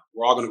all going out.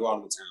 We're all going to go out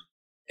in the town.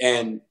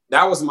 And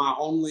that was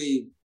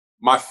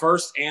my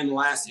first and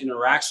last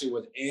interaction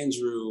with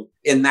Andrew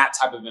in that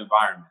type of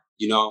environment,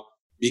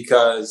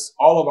 because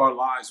all of our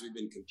lives we've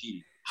been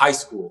competing. High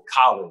school,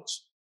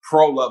 college,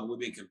 pro level, we've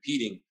been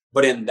competing.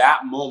 But in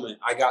that moment,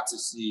 I got to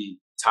see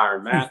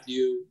Tyrann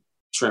Mathieu,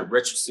 Trent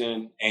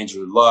Richardson,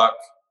 Andrew Luck,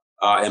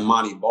 and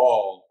Monty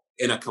Ball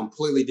in a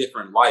completely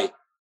different light.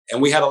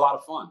 And we had a lot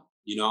of fun,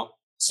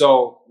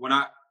 So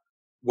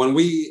when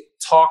we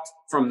talked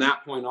from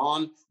that point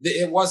on,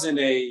 it wasn't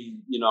a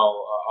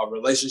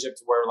relationship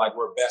to where like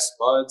we're best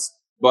buds,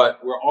 but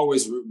we're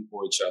always rooting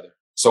for each other.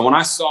 So when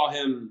I saw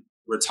him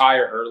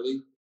retire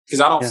early,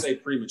 because I don't say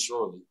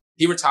prematurely,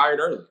 he retired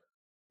early.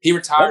 He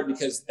retired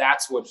because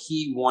that's what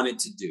he wanted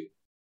to do.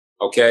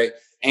 Okay.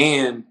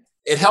 And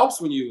it helps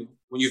when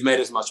you've made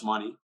as much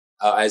money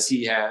as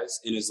he has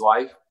in his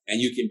life and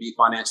you can be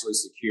financially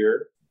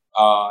secure.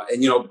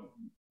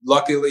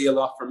 Luckily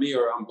enough for me,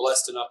 or I'm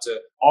blessed enough to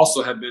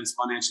also have been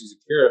financially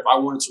secure. If I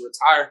wanted to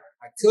retire,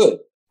 I could.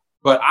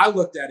 But I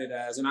looked at it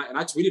as, and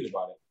I tweeted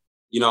about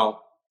it,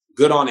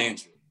 good on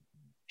Andrew.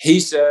 He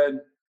said,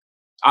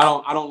 I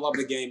don't love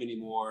the game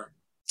anymore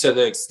to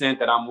the extent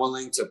that I'm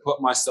willing to put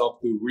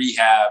myself through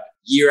rehab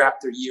year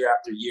after year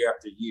after year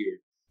after year.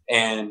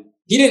 And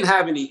he didn't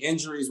have any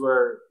injuries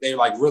where they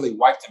like really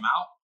wiped him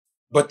out,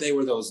 but they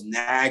were those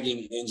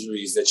nagging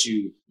injuries that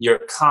you're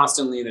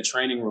constantly in the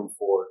training room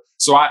for.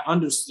 So I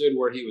understood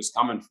where he was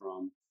coming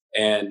from.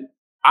 And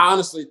I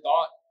honestly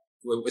thought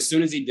as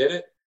soon as he did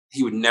it,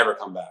 he would never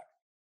come back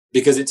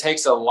because it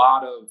takes a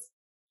lot of,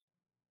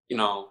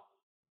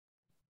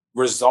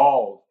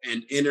 resolve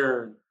and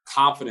inner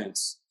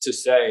confidence to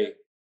say,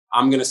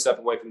 I'm going to step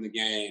away from the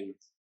game,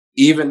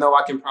 even though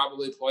I can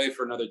probably play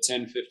for another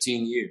 10,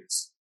 15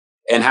 years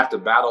and have to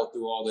battle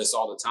through all this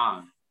all the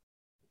time.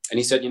 And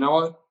he said, you know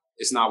what?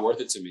 It's not worth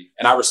it to me.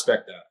 And I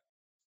respect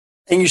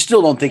that. And you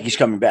still don't think he's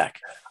coming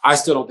back? I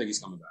still don't think he's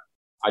coming back.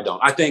 I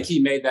don't. I think he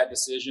made that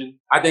decision.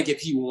 I think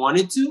if he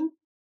wanted to,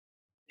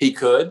 he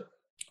could.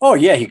 Oh,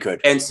 yeah, he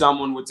could. And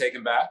someone would take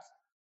him back.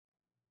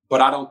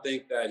 But I don't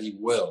think that he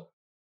will.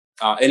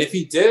 And if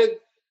he did,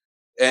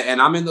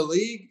 and I'm in the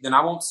league, then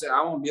I won't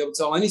be able to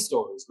tell any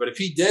stories. But if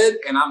he did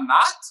and I'm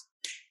not,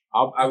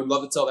 I would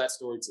love to tell that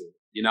story too,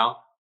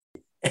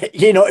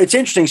 It's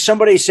interesting.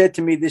 Somebody said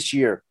to me this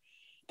year,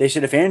 they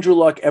said if Andrew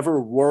Luck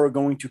ever were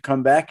going to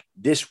come back,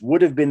 this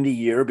would have been the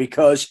year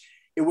because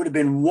it would have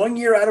been 1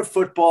 year out of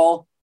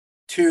football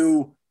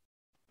to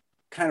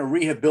kind of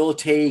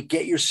rehabilitate,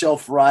 get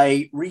yourself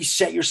right,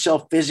 reset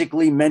yourself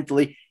physically,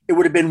 mentally. It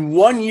would have been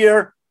 1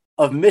 year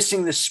of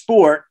missing the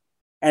sport.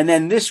 And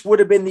then this would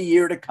have been the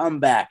year to come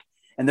back.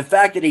 And the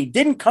fact that he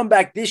didn't come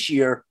back this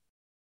year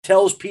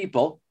tells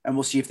people, and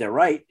we'll see if they're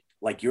right,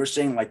 like you're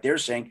saying, like they're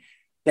saying,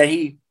 that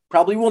he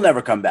probably will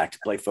never come back to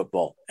play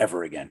football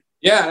ever again.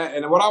 Yeah,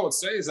 and what I would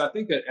say is I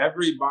think that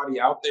everybody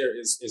out there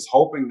is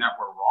hoping that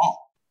we're wrong,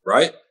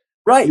 right?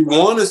 Right. You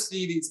want to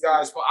see these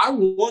guys, but I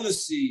want to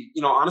see,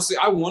 honestly,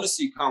 I want to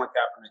see Colin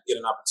Kaepernick get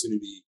an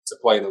opportunity to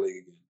play in the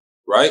league again,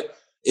 right?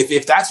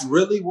 if that's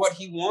really what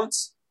he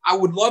wants, I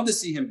would love to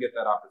see him get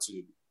that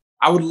opportunity.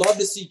 I would love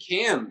to see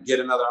Cam get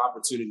another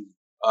opportunity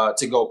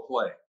to go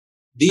play.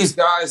 These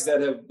guys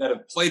that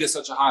have played at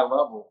such a high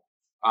level,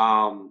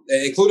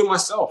 including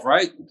myself,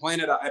 right? You've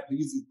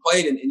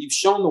played and you've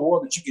shown the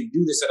world that you can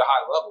do this at a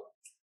high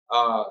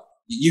level.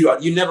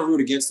 You never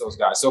root against those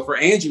guys. So for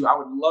Andrew, I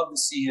would love to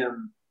see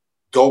him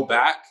go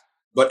back.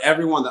 But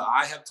everyone that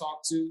I have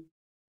talked to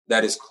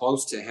that is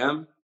close to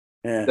him,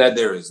 that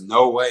there is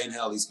no way in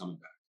hell he's coming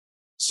back.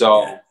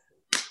 So,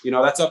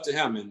 that's up to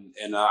him.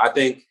 And I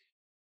think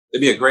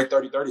it'd be a great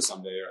 30-30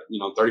 someday,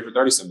 30 for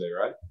 30 someday,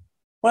 right?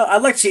 Well,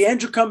 I'd like to see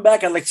Andrew come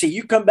back. I'd like to see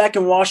you come back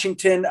in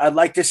Washington. I'd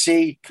like to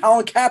see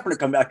Colin Kaepernick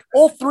come back.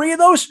 All three of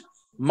those,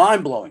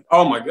 mind-blowing.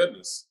 Oh, my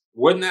goodness.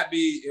 Wouldn't that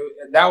be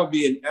 – that would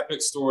be an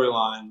epic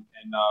storyline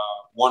and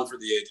one for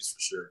the ages for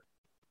sure.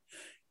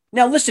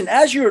 Now, listen,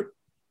 as you're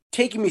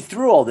taking me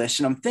through all this,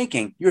 and I'm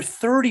thinking, you're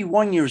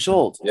 31 years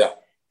old. Yeah.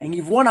 And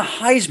you've won a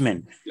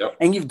Heisman. Yep.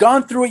 And you've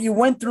gone through what you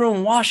went through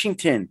in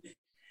Washington.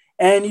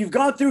 And you've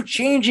gone through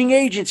changing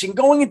agents and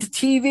going into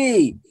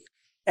TV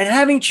and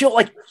having children.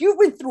 Like, you've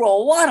been through a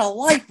lot of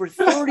life for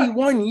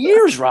 31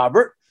 years,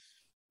 Robert.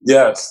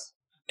 Yes.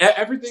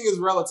 Everything is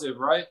relative,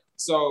 right?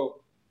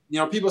 So,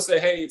 people say,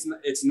 hey,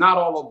 it's not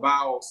all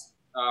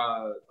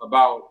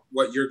about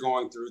what you're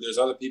going through. There's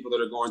other people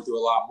that are going through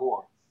a lot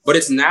more. But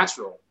it's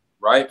natural,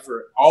 right,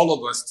 for all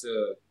of us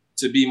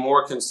to be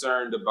more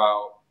concerned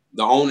about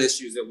the own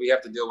issues that we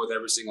have to deal with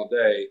every single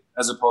day,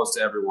 as opposed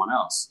to everyone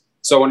else.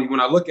 So when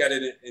I look at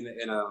it in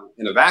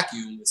a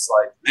vacuum, it's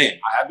like, man,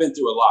 I have been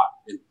through a lot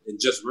in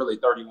just really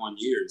 31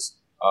 years.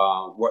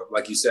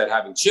 Like you said,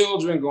 having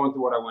children, going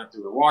through what I went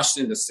through in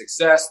Washington, the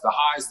success, the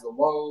highs, the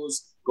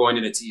lows, going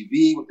into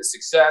TV with the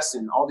success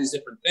and all these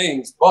different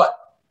things. But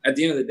at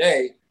the end of the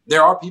day,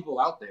 there are people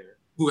out there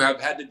who have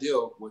had to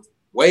deal with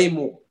way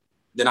more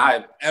than I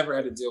have ever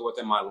had to deal with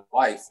in my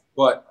life.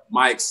 But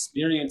my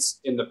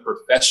experience in the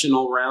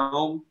professional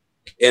realm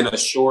in a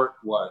short,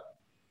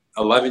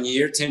 11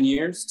 years,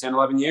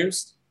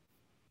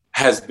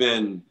 has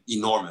been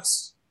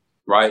enormous,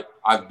 right?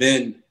 I've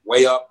been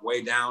way up,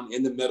 way down,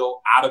 in the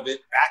middle, out of it,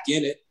 back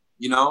in it.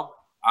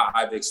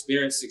 I've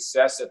experienced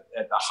success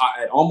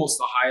at almost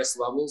the highest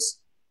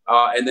levels.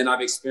 And then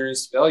I've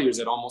experienced failures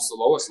at almost the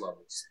lowest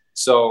levels.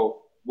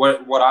 So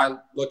what I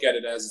look at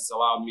it as, it's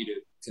allowed me to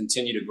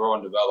continue to grow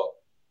and develop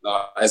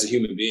as a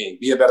human being,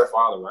 be a better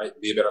father, right?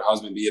 Be a better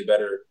husband, be a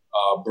better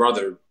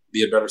brother,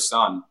 be a better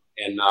son.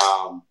 And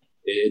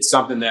it's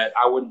something that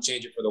I wouldn't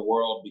change it for the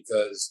world,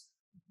 because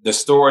the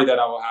story that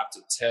I will have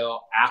to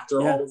tell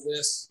after all of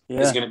this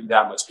is going to be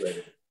that much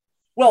greater.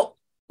 Well,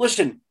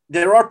 listen,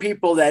 there are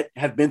people that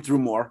have been through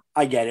more.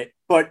 I get it.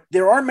 But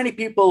there are many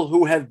people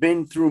who have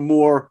been through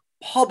more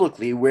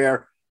publicly,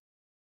 where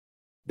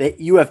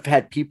you have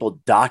had people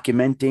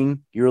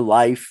documenting your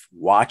life,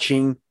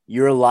 watching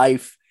your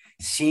life,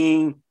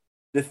 seeing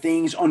the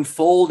things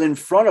unfold in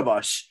front of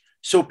us.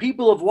 So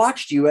people have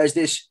watched you as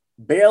this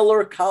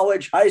Baylor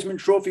College Heisman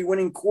Trophy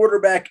winning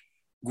quarterback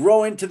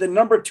grow into the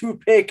number 2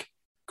 pick,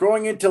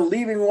 growing into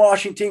leaving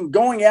Washington,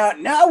 going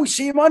out. Now we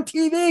see him on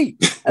TV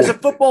as a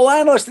football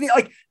analyst.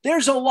 Like,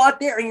 there's a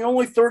lot there, and you're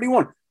only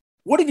 31.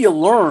 What have you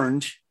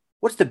learned?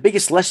 What's the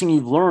biggest lesson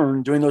you've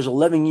learned during those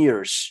 11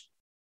 years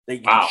that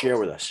you can share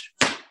with us?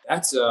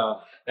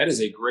 That is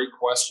a great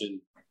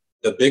question.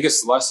 The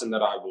biggest lesson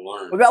that I've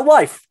learned about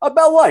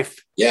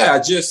life. Yeah,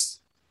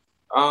 just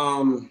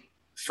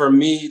for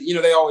me,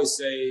 they always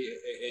say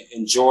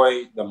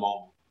enjoy the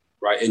moment,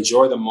 right?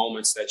 Enjoy the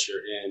moments that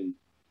you're in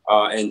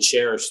and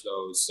cherish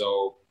those.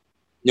 So,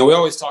 we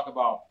always talk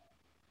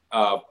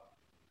about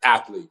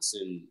athletes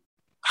and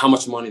how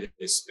much money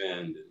they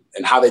spend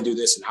and how they do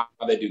this and how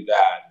they do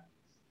that.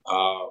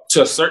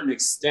 To a certain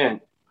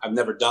extent, I've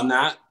never done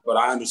that, but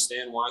I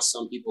understand why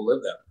some people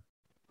live that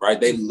way,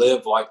 right? They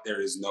live like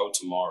there is no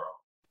tomorrow,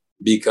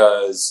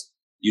 because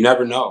you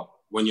never know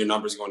when your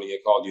number is going to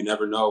get called. You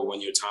never know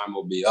when your time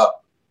will be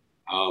up.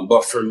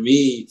 But for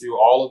me, through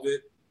all of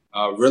it,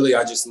 really,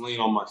 I just lean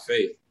on my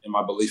faith and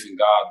my belief in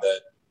God that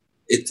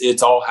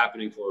it's all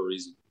happening for a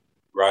reason,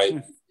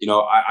 right?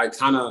 I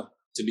kind of,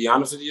 to be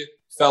honest with you,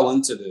 fell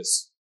into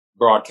this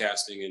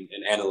broadcasting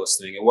and analyst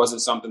thing. It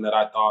wasn't something that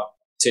I thought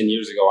 10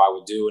 years ago I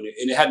would do. And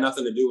it had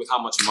nothing to do with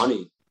how much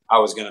money I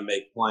was going to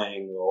make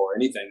playing or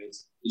anything.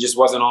 It just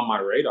wasn't on my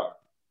radar.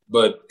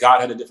 But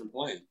God had a different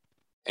plan.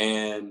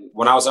 And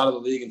when I was out of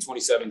the league in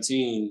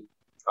 2017,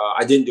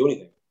 I didn't do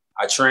anything.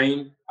 I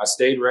trained, I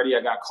stayed ready.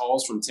 I got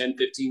calls from 10,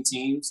 15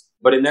 teams,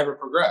 but it never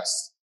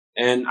progressed.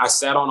 And I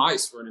sat on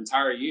ice for an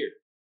entire year.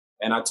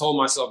 And I told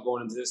myself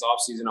going into this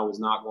offseason, I was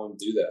not going to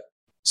do that.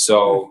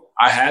 So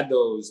I had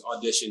those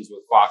auditions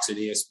with Fox and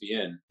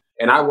ESPN,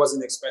 and I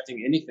wasn't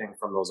expecting anything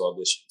from those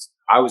auditions.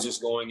 I was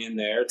just going in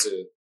there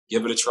to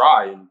give it a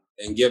try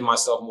and give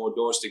myself more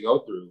doors to go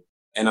through.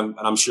 And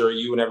I'm sure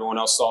you and everyone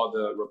else saw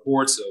the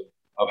reports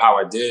of how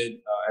I did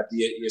at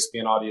the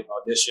ESPN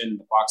audition,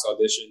 the Fox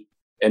audition.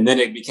 And then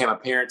it became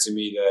apparent to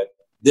me that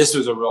this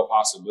was a real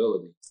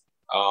possibility.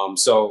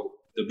 So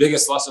the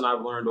biggest lesson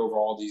I've learned over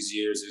all these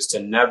years is to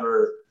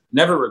never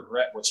never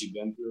regret what you've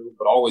been through,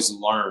 but always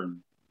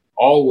learn.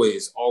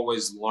 Always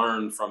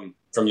learn from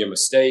your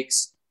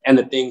mistakes and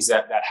the things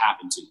that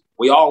happen to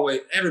you.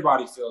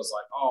 Everybody feels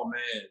like, oh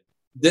man,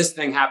 this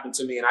thing happened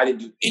to me and I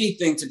didn't do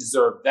anything to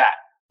deserve that.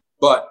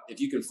 But if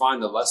you can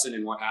find the lesson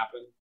in what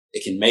happened,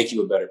 it can make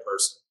you a better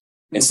person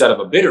instead of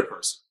a bitter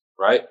person,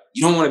 right?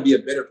 You don't want to be a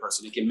bitter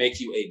person. It can make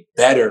you a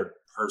better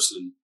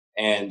person.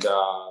 And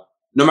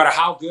no matter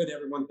how good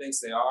everyone thinks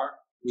they are,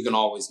 we can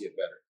always get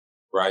better,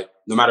 right?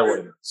 No matter what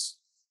it is.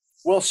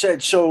 Well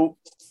said. So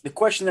the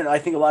question that I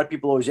think a lot of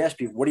people always ask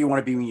me, what do you want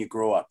to be when you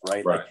grow up,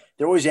 right? Right. Like,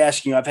 they're always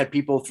asking, I've had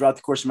people throughout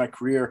the course of my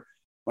career,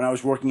 when I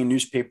was working in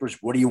newspapers,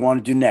 what do you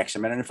want to do next?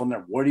 I'm at NFL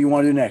Network. What do you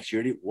want to do next?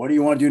 What do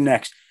you want to do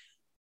next?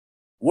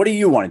 What do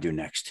you want to do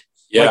next?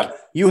 Yeah. Like,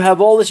 you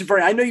have all this in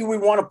front of you. I know we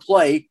want to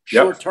play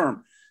short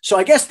term. So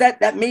I guess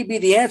that may be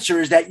the answer,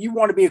 is that you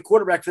want to be a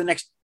quarterback for the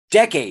next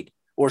decade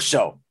or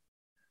so.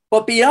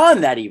 But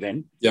beyond that,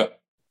 even,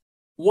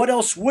 what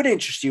else would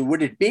interest you?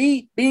 Would it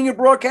be being a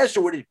broadcaster?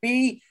 Would it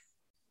be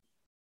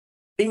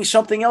being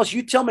something else?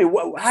 You tell me,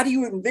 how do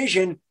you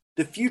envision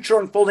the future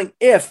unfolding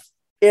if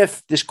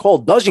this call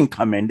doesn't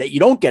come in, that you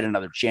don't get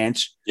another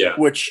chance,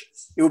 which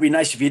it would be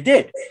nice if you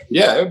did.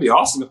 Yeah, it would be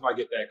awesome if I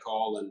get that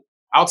call. And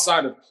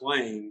outside of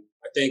playing,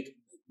 I think,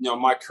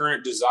 my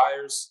current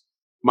desires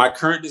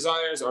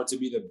are to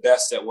be the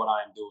best at what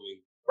I'm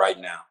doing right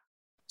now.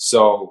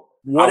 So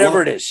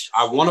whatever it is,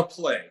 I want to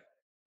play.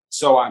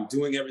 So I'm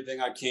doing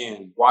everything I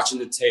can, watching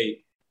the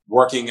tape,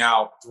 working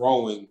out,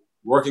 throwing,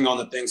 working on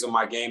the things in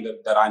my game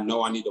that I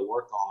know I need to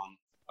work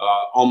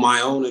on my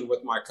own and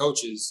with my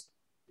coaches,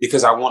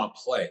 because I want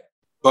to play.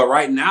 But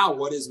right now,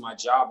 what is my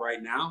job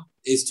right now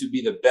is to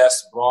be the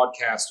best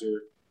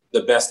broadcaster,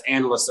 the best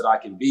analyst that I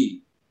can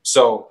be.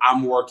 So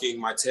I'm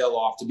working my tail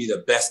off to be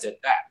the best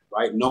at that,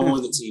 right?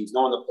 Knowing the teams,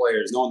 knowing the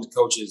players, knowing the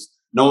coaches,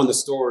 knowing the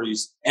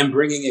stories, and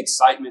bringing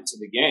excitement to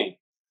the game.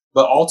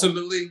 But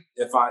ultimately,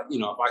 if I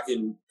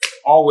can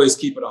always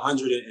keep it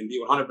 100 and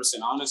be 100%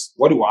 honest,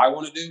 what do I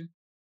want to do?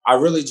 I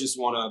really just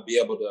want to be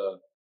able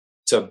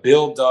to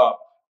build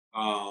up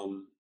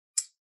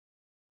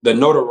the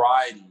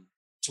notoriety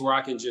to where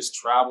I can just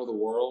travel the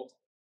world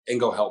and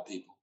go help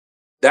people.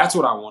 That's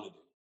what I want to do.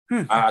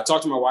 I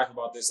talked to my wife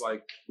about this.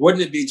 Like,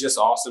 wouldn't it be just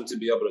awesome to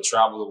be able to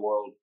travel the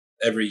world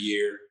every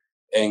year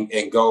and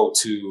go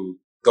to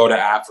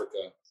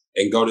Africa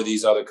and go to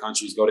these other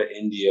countries, go to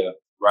India,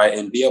 right?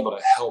 And be able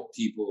to help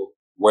people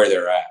where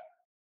they're at.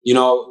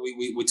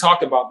 We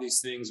talk about these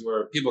things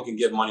where people can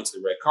give money to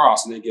the Red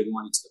Cross and they give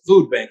money to the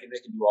food bank and they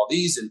can do all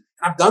these. And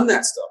I've done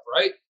that stuff,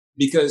 right?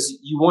 Because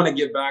you want to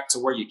get back to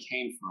where you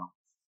came from.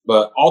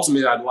 But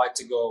ultimately, I'd like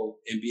to go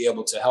and be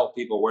able to help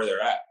people where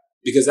they're at.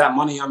 Because that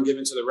money I'm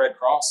giving to the Red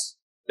Cross,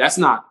 that's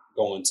not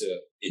going to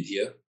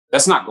India.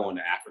 That's not going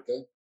to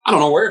Africa. I don't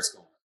know where it's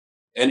going.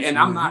 And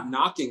I'm not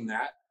knocking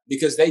that,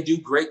 because they do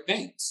great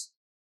things.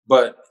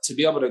 But to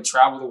be able to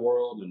travel the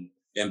world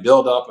and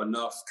build up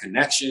enough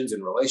connections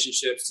and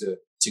relationships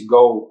to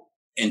go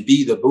and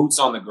be the boots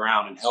on the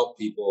ground and help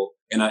people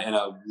in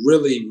a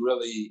really,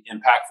 really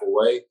impactful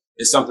way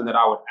is something that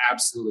I would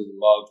absolutely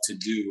love to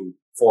do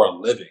for a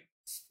living.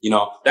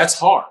 That's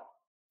hard.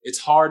 It's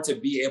hard to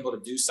be able to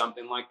do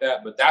something like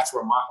that, but that's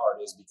where my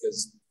heart is,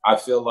 because I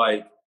feel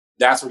like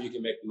that's where you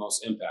can make the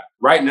most impact.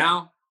 Right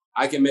now,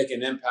 I can make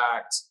an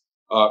impact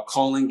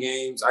calling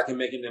games. I can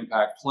make an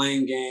impact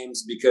playing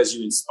games, because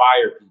you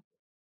inspire people,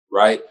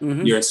 right?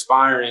 Mm-hmm. You're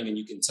inspiring, and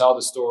you can tell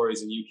the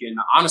stories, and you can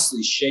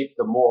honestly shape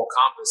the moral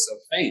compass of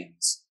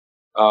fans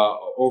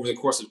over the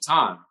course of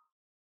time.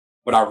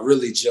 But I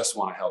really just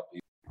want to help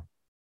people.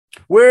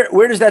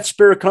 Where does that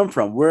spirit come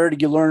from? Where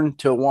did you learn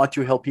to want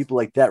to help people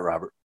like that,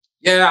 Robert?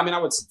 Yeah, I mean, I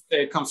would say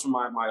it comes from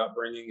my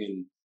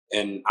upbringing,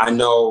 and I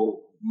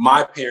know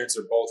my parents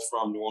are both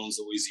from New Orleans,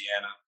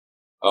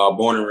 Louisiana,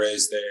 born and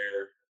raised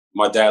there.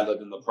 My dad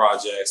lived in the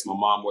projects. My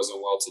mom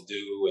wasn't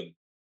well-to-do,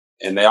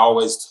 and they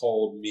always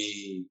told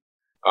me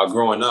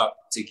growing up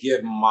to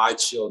give my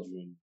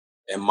children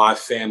and my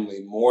family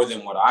more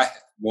than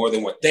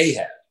what they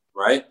had,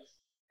 right?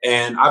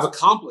 And I've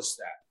accomplished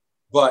that.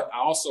 But I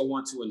also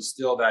want to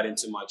instill that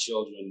into my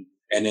children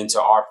and into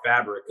our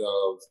fabric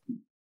of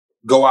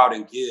go out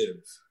and give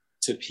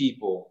to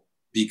people,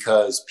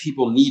 because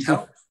people need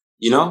help.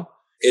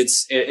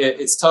 It's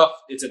tough.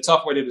 It's a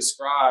tough way to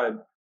describe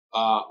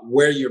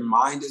where your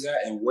mind is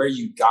at and where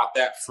you got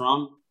that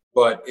from.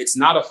 But it's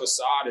not a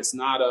facade. It's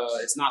not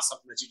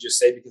something that you just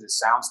say because it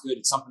sounds good.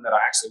 It's something that I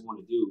actually want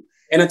to do.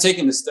 And I'm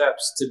taking the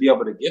steps to be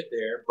able to get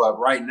there. But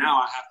right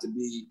now I have to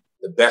be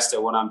the best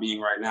at what I'm being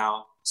right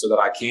now, so that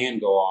I can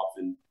go off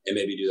and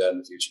maybe do that in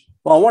the future.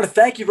 Well, I want to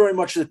thank you very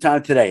much for the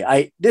time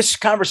today. This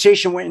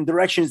conversation went in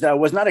directions that I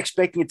was not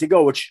expecting it to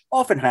go, which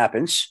often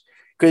happens,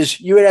 because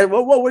you had,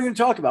 well, what are we going to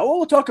talk about? Well,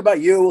 we'll talk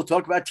about you. We'll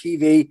talk about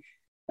TV.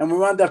 And we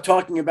wound up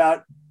talking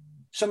about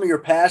some of your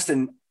past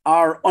and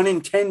our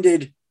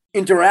unintended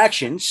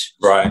interactions.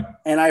 Right.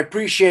 And I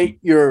appreciate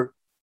your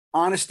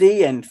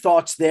honesty and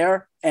thoughts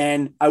there.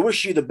 And I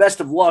wish you the best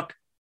of luck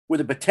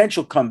with a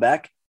potential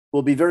comeback.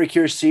 We'll be very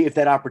curious to see if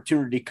that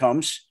opportunity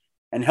comes.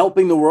 and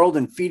helping the world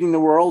and feeding the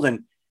world.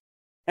 And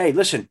hey,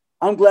 listen,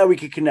 I'm glad we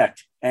could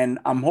connect, and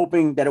I'm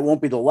hoping that it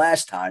won't be the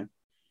last time.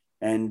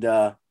 And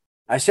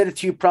I said it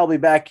to you probably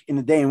back in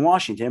the day in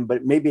Washington,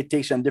 but maybe it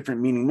takes on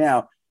different meaning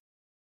now.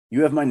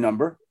 You have my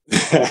number. You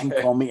can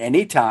call me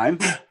anytime,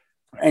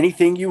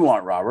 anything you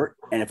want, Robert.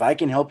 And if I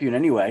can help you in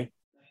any way,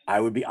 I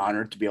would be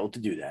honored to be able to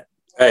do that.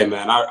 Hey,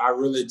 man, I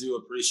really do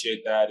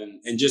appreciate that.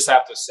 And just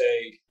have to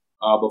say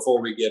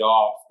before we get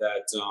off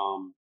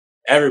that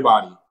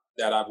everybody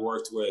that I've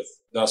worked with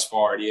thus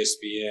far at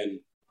ESPN,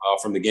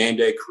 from the game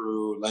day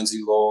crew, Lindsay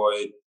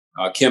Lloyd,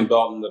 Kim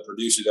Belton, the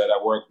producer that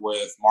I work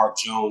with, Mark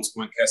Jones,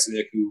 Quint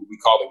Kesenick, who we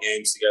call the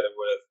games together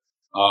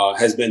with,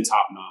 has been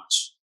top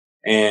notch.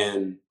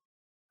 And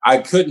I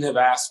couldn't have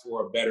asked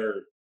for a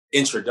better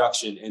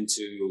introduction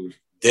into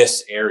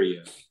this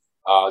area.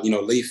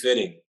 Lee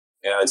Fitting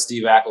and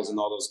Steve Ackles and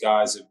all those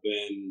guys have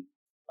been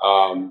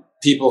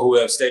people who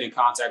have stayed in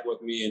contact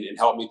with me and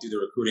helped me through the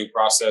recruiting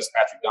process.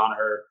 Patrick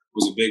Donaher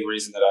was a big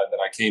reason that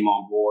I came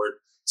on board.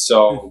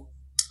 So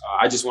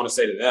I just want to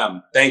say to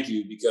them, thank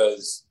you,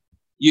 because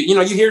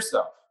you hear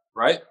stuff,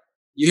 right?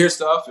 You hear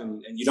stuff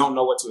and you don't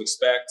know what to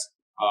expect.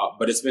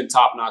 But it's been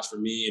top notch for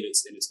me, and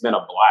it's been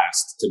a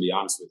blast, to be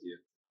honest with you.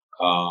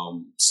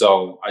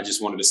 So I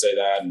just wanted to say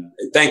that, and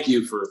thank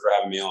you for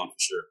having me on, for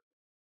sure.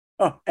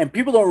 Oh, and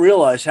people don't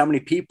realize how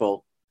many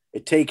people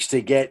it takes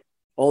to get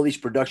all these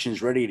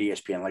productions ready at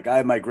ESPN. Like, I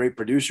have my great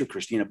producer,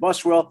 Christina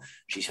Buswell.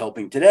 She's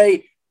helping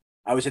today.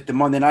 I was at the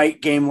Monday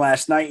night game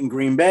last night in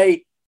Green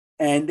Bay,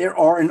 and there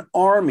are an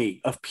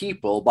army of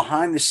people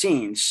behind the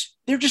scenes.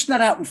 They're just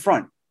not out in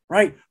front,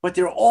 right? But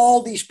there are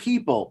all these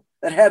people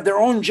that have their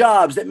own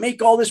jobs that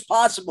make all this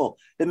possible,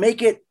 that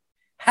make it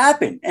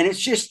happen. And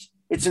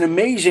it's an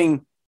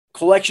amazing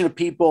collection of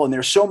people. And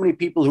there's so many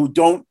people who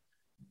don't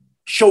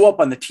show up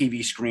on the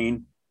TV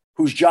screen,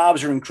 whose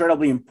jobs are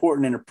incredibly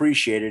important and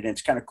appreciated. And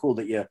it's kind of cool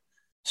that you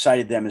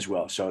cited them as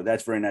well. So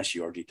that's very nice of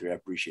you, RG3. I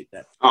appreciate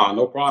that. Oh,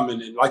 no problem.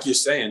 And like you're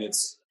saying,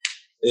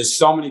 there's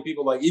so many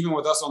people, like even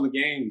with us on the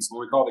games,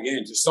 when we call the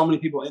games, there's so many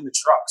people in the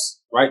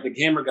trucks, right? The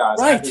camera guys.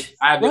 Right.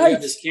 We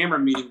have this camera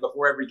meeting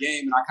before every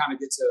game, and I kind of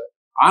get to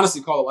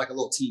honestly call it like a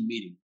little team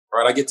meeting,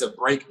 right? I get to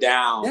break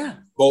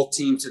down both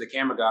teams to the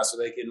camera guys so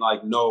they can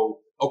know,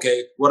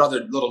 okay, what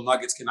other little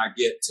nuggets can I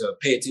get to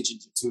pay attention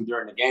to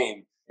during the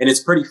game? And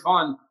it's pretty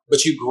fun,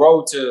 but you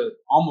grow to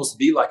almost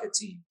be like a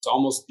team, to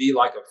almost be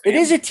like a family.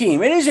 It is a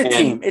team.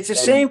 It's the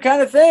same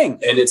kind of thing.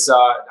 And it's,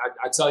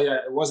 I tell you,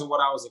 it wasn't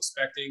what I was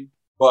expecting,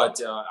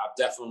 but I've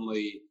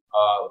definitely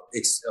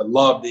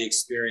loved the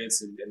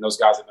experience, and those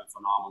guys have been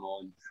phenomenal.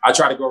 And I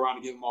try to go around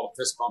and give them all a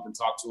fist bump and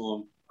talk to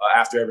them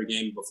after every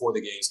game and before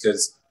the games,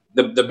 because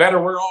the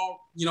better we're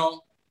all,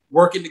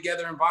 working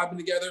together and vibing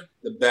together,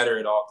 the better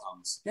it all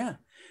comes. Yeah.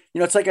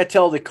 It's like I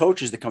tell the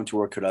coaches that come to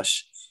work with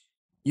us,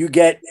 you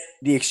get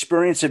the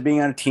experience of being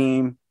on a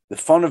team, the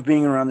fun of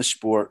being around the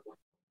sport,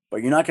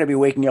 but you're not going to be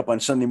waking up on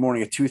Sunday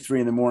morning at 2, 3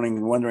 in the morning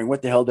and wondering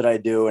what the hell did I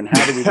do and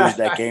how did we lose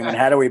that game and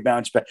how do we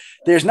bounce back?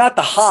 There's not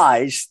the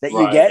highs that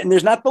you get, and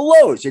there's not the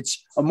lows.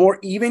 It's a more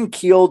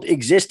even-keeled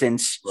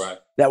existence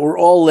that we're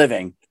all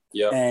living.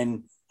 Yep.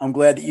 And I'm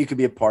glad that you could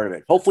be a part of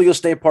it. Hopefully you'll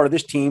stay a part of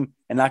this team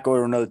and not go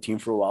to another team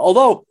for a while.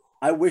 Although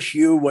I wish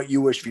you what you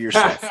wish for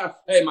yourself.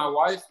 Hey, my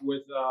wife,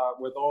 with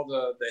all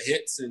the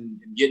hits and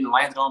getting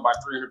landed on by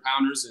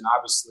 300-pounders, and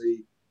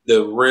obviously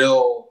the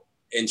real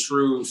and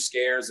true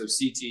scares of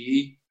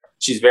CTE,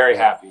 she's very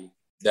happy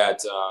that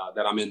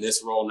I'm in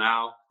this role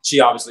now. She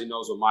obviously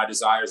knows what my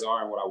desires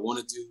are and what I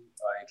want to do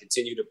and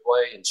continue to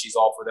play, and she's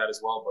all for that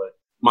as well. But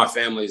my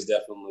family is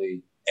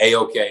definitely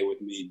A-okay with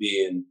me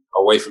being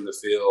away from the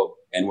field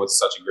and with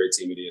such a great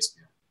team at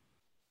ESPN.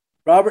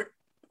 Robert,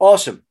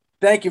 awesome.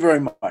 Thank you very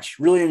much.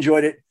 Really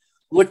enjoyed it.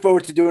 Look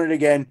forward to doing it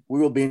again.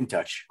 We will be in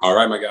touch. All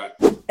right, my guy.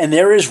 And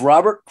there is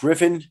Robert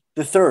Griffin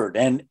III.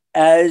 And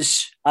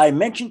as I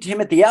mentioned to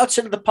him at the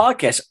outset of the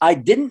podcast, I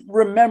didn't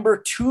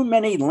remember too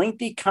many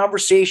lengthy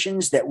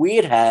conversations that we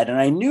had had. And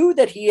I knew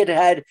that he had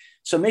had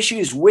some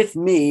issues with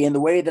me in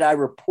the way that I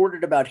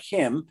reported about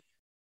him.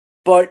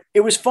 But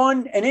it was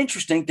fun and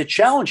interesting to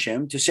challenge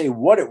him to say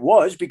what it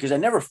was, because I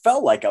never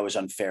felt like I was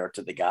unfair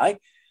to the guy.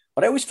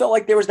 But I always felt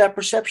like there was that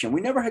perception.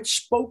 We never had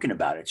spoken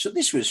about it. So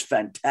this was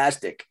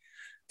fantastic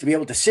to be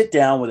able to sit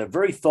down with a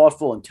very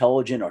thoughtful,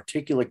 intelligent,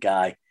 articulate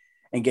guy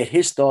and get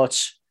his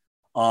thoughts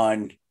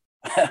on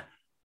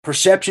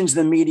perceptions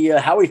in the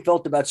media, how he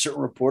felt about certain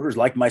reporters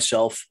like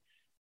myself,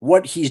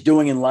 what he's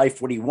doing in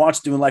life, what he wants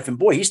to do in life. And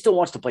boy, he still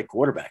wants to play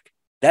quarterback.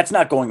 That's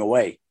not going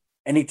away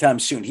anytime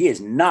soon. He is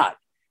not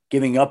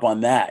giving up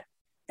on that.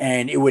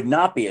 And it would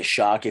not be a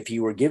shock if he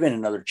were given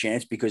another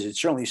chance, because it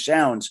certainly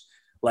sounds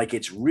like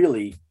it's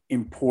really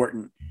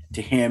important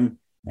to him.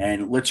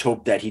 And let's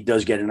hope that he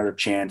does get another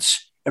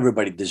chance.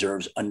 Everybody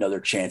deserves another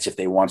chance if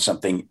they want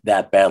something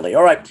that badly.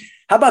 All right.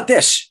 How about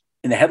this?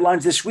 In the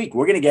headlines this week,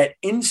 we're going to get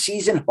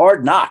in-season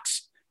Hard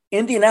Knocks,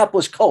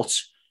 Indianapolis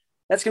Colts.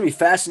 That's going to be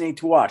fascinating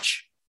to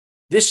watch.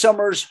 This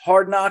summer's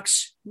Hard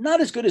Knocks, not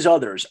as good as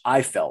others,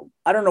 I felt.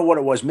 I don't know what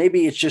it was.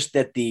 Maybe it's just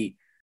that the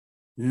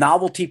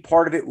novelty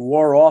part of it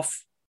wore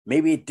off.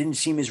 Maybe it didn't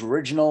seem as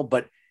original,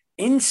 but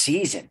in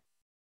season,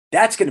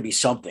 that's going to be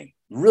something.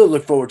 Really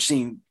look forward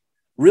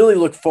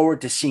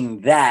to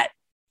seeing that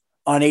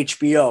on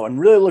HBO, and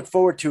really look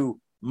forward to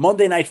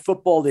Monday Night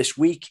Football this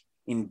week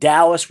in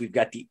Dallas. We've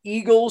got the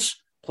Eagles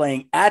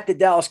playing at the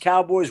Dallas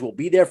Cowboys. We'll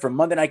be there for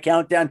Monday Night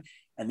Countdown.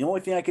 And the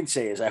only thing I can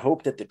say is I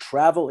hope that the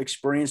travel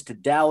experience to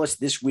Dallas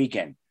this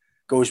weekend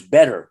goes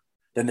better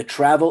than the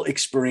travel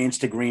experience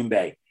to Green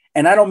Bay.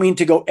 And I don't mean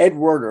to go Ed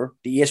Werder,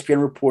 the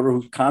ESPN reporter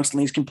who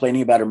constantly is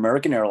complaining about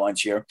American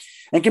Airlines here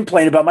and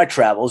complain about my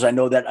travels. I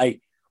know that I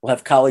will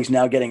have colleagues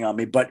now getting on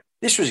me, but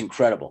this was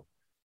incredible.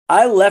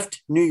 I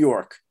left New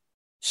York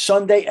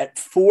Sunday at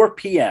 4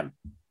 p.m.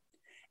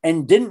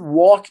 and didn't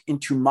walk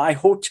into my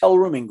hotel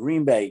room in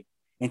Green Bay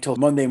until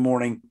Monday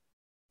morning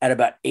at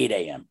about 8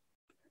 a.m.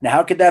 Now,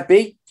 how could that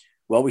be?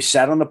 Well, we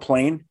sat on the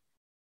plane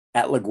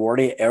at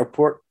LaGuardia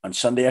Airport on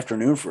Sunday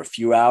afternoon for a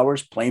few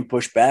hours. Plane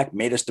pushed back,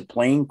 made us the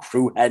plane.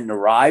 Crew hadn't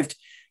arrived.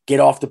 Get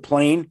off the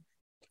plane.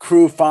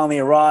 Crew finally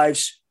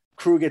arrives.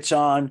 Crew gets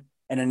on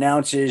and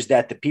announces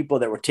that the people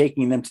that were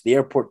taking them to the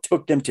airport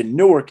took them to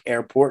Newark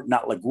Airport,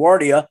 not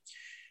LaGuardia.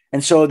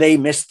 And so they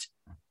missed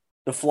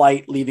the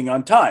flight leaving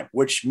on time,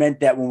 which meant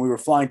that when we were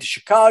flying to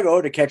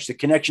Chicago to catch the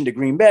connection to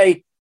Green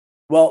Bay,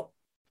 well,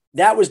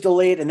 that was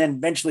delayed and then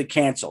eventually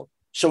canceled.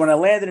 So when I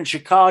landed in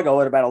Chicago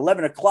at about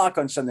 11 o'clock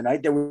on Sunday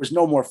night, there was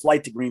no more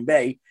flight to Green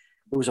Bay.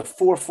 It was a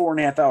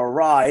 4.5 hour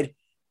ride.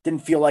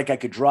 Didn't feel like I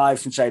could drive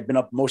since I had been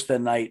up most of the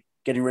night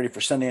getting ready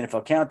for Sunday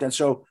NFL Countdown.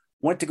 So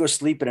went to go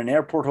sleep at an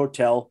airport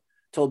hotel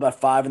till about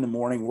 5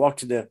 a.m,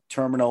 walked to the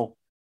terminal.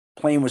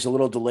 Plane was a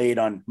little delayed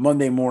on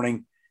Monday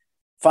morning.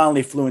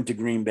 Finally flew into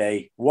Green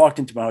Bay, walked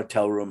into my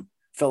hotel room,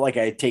 felt like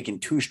I had taken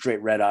 2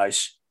 straight red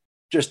eyes.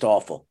 Just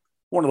awful.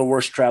 One of the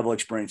worst travel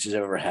experiences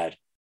I've ever had.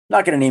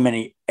 Not going to name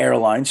any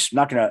airlines,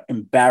 not going to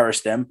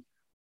embarrass them,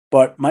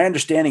 but my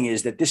understanding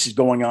is that this is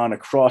going on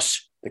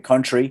across the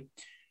country,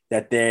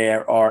 that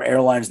there are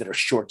airlines that are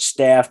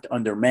short-staffed,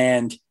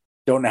 undermanned,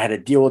 don't know how to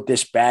deal with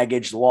this,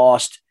 baggage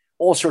lost,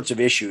 all sorts of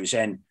issues.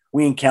 And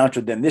we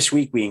encountered them this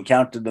week. We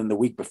encountered them the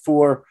week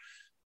before.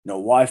 No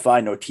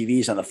Wi-Fi, no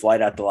TVs on the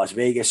flight out to Las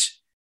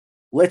Vegas.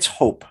 Let's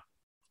hope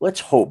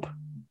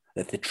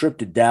that the trip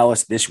to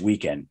Dallas this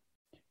weekend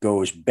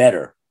goes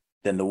better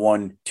than the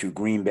one to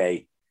Green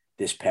Bay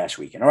this past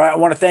weekend. All right, I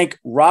want to thank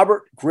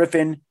Robert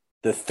Griffin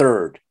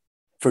III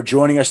for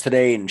joining us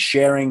today and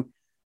sharing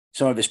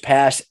some of his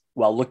past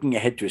while looking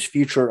ahead to his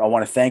future. I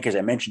want to thank, as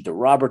I mentioned to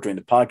Robert during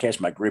the podcast,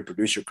 my great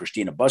producer,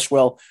 Christina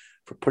Buswell,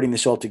 for putting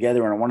this all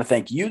together. And I want to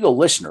thank you, the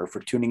listener, for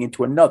tuning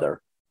into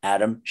another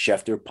Adam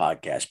Schefter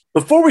podcast.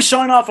 Before we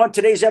sign off on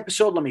today's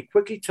episode, let me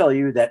quickly tell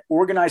you that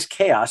Organized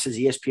Chaos is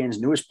ESPN's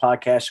newest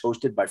podcast,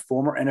 hosted by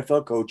former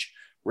NFL coach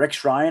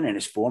Rex Ryan and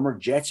his former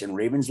Jets and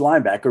Ravens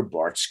linebacker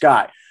Bart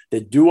Scott. The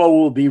duo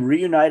will be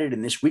reunited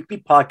in this weekly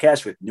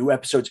podcast with new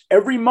episodes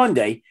every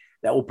Monday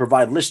that will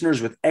provide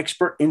listeners with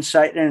expert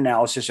insight and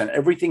analysis on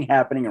everything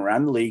happening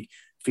around the league,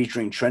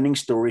 featuring trending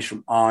stories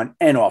from on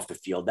and off the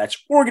field. That's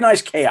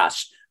Organized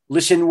Chaos.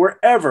 Listen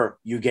wherever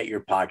you get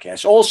your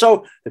podcasts.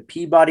 Also, the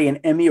Peabody and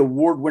Emmy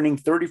award-winning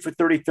 30 for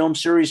 30 film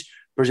series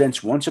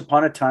presents Once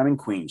Upon a Time in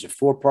Queens, a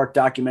 4-part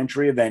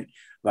documentary event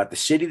about the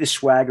city, the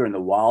swagger, and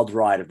the wild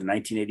ride of the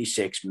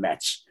 1986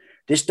 Mets.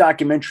 This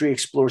documentary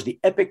explores the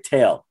epic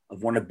tale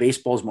of one of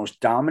baseball's most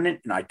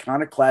dominant and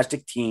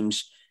iconoclastic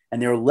teams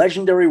and their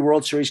legendary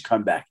World Series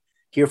comeback.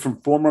 Hear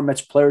from former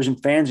Mets players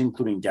and fans,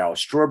 including Darryl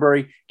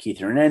Strawberry, Keith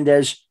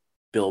Hernandez,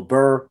 Bill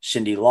Burr,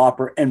 Cyndi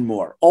Lauper, and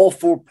more. All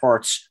 4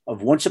 parts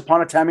of Once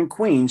Upon a Time in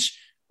Queens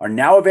are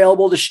now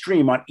available to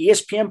stream on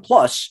ESPN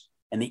Plus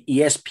and the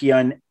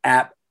ESPN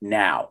app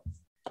now.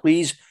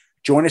 Please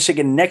join us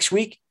again next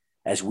week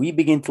as we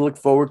begin to look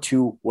forward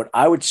to what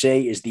I would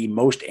say is the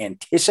most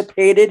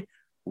anticipated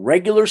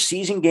regular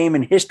season game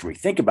in history.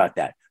 Think about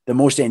that. The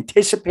most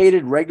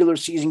anticipated regular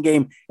season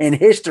game in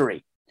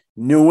history.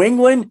 New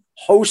England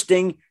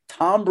hosting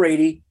Tom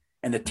Brady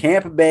and the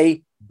Tampa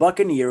Bay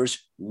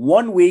Buccaneers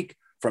 1 week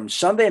from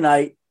Sunday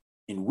night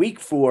in week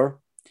 4.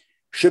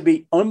 Should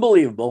be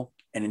unbelievable.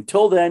 And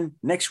until then,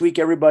 next week,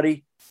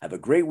 everybody, have a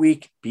great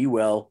week. Be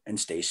well and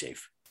stay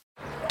safe.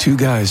 2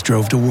 guys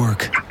drove to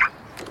work.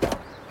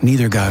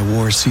 Neither guy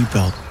wore a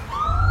seatbelt.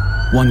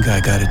 One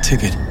guy got a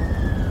ticket.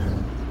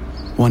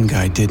 One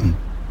guy didn't.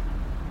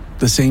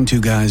 The same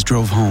 2 guys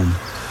drove home.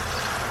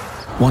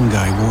 One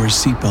guy wore his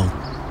seatbelt.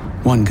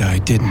 One guy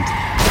didn't.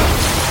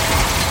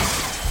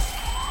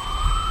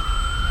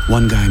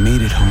 One guy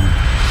made it home.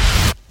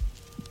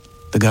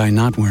 The guy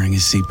not wearing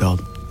his seatbelt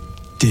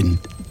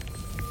didn't.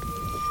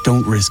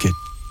 Don't risk it.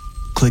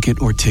 Click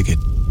it or ticket.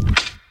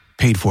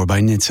 Paid for by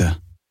NHTSA.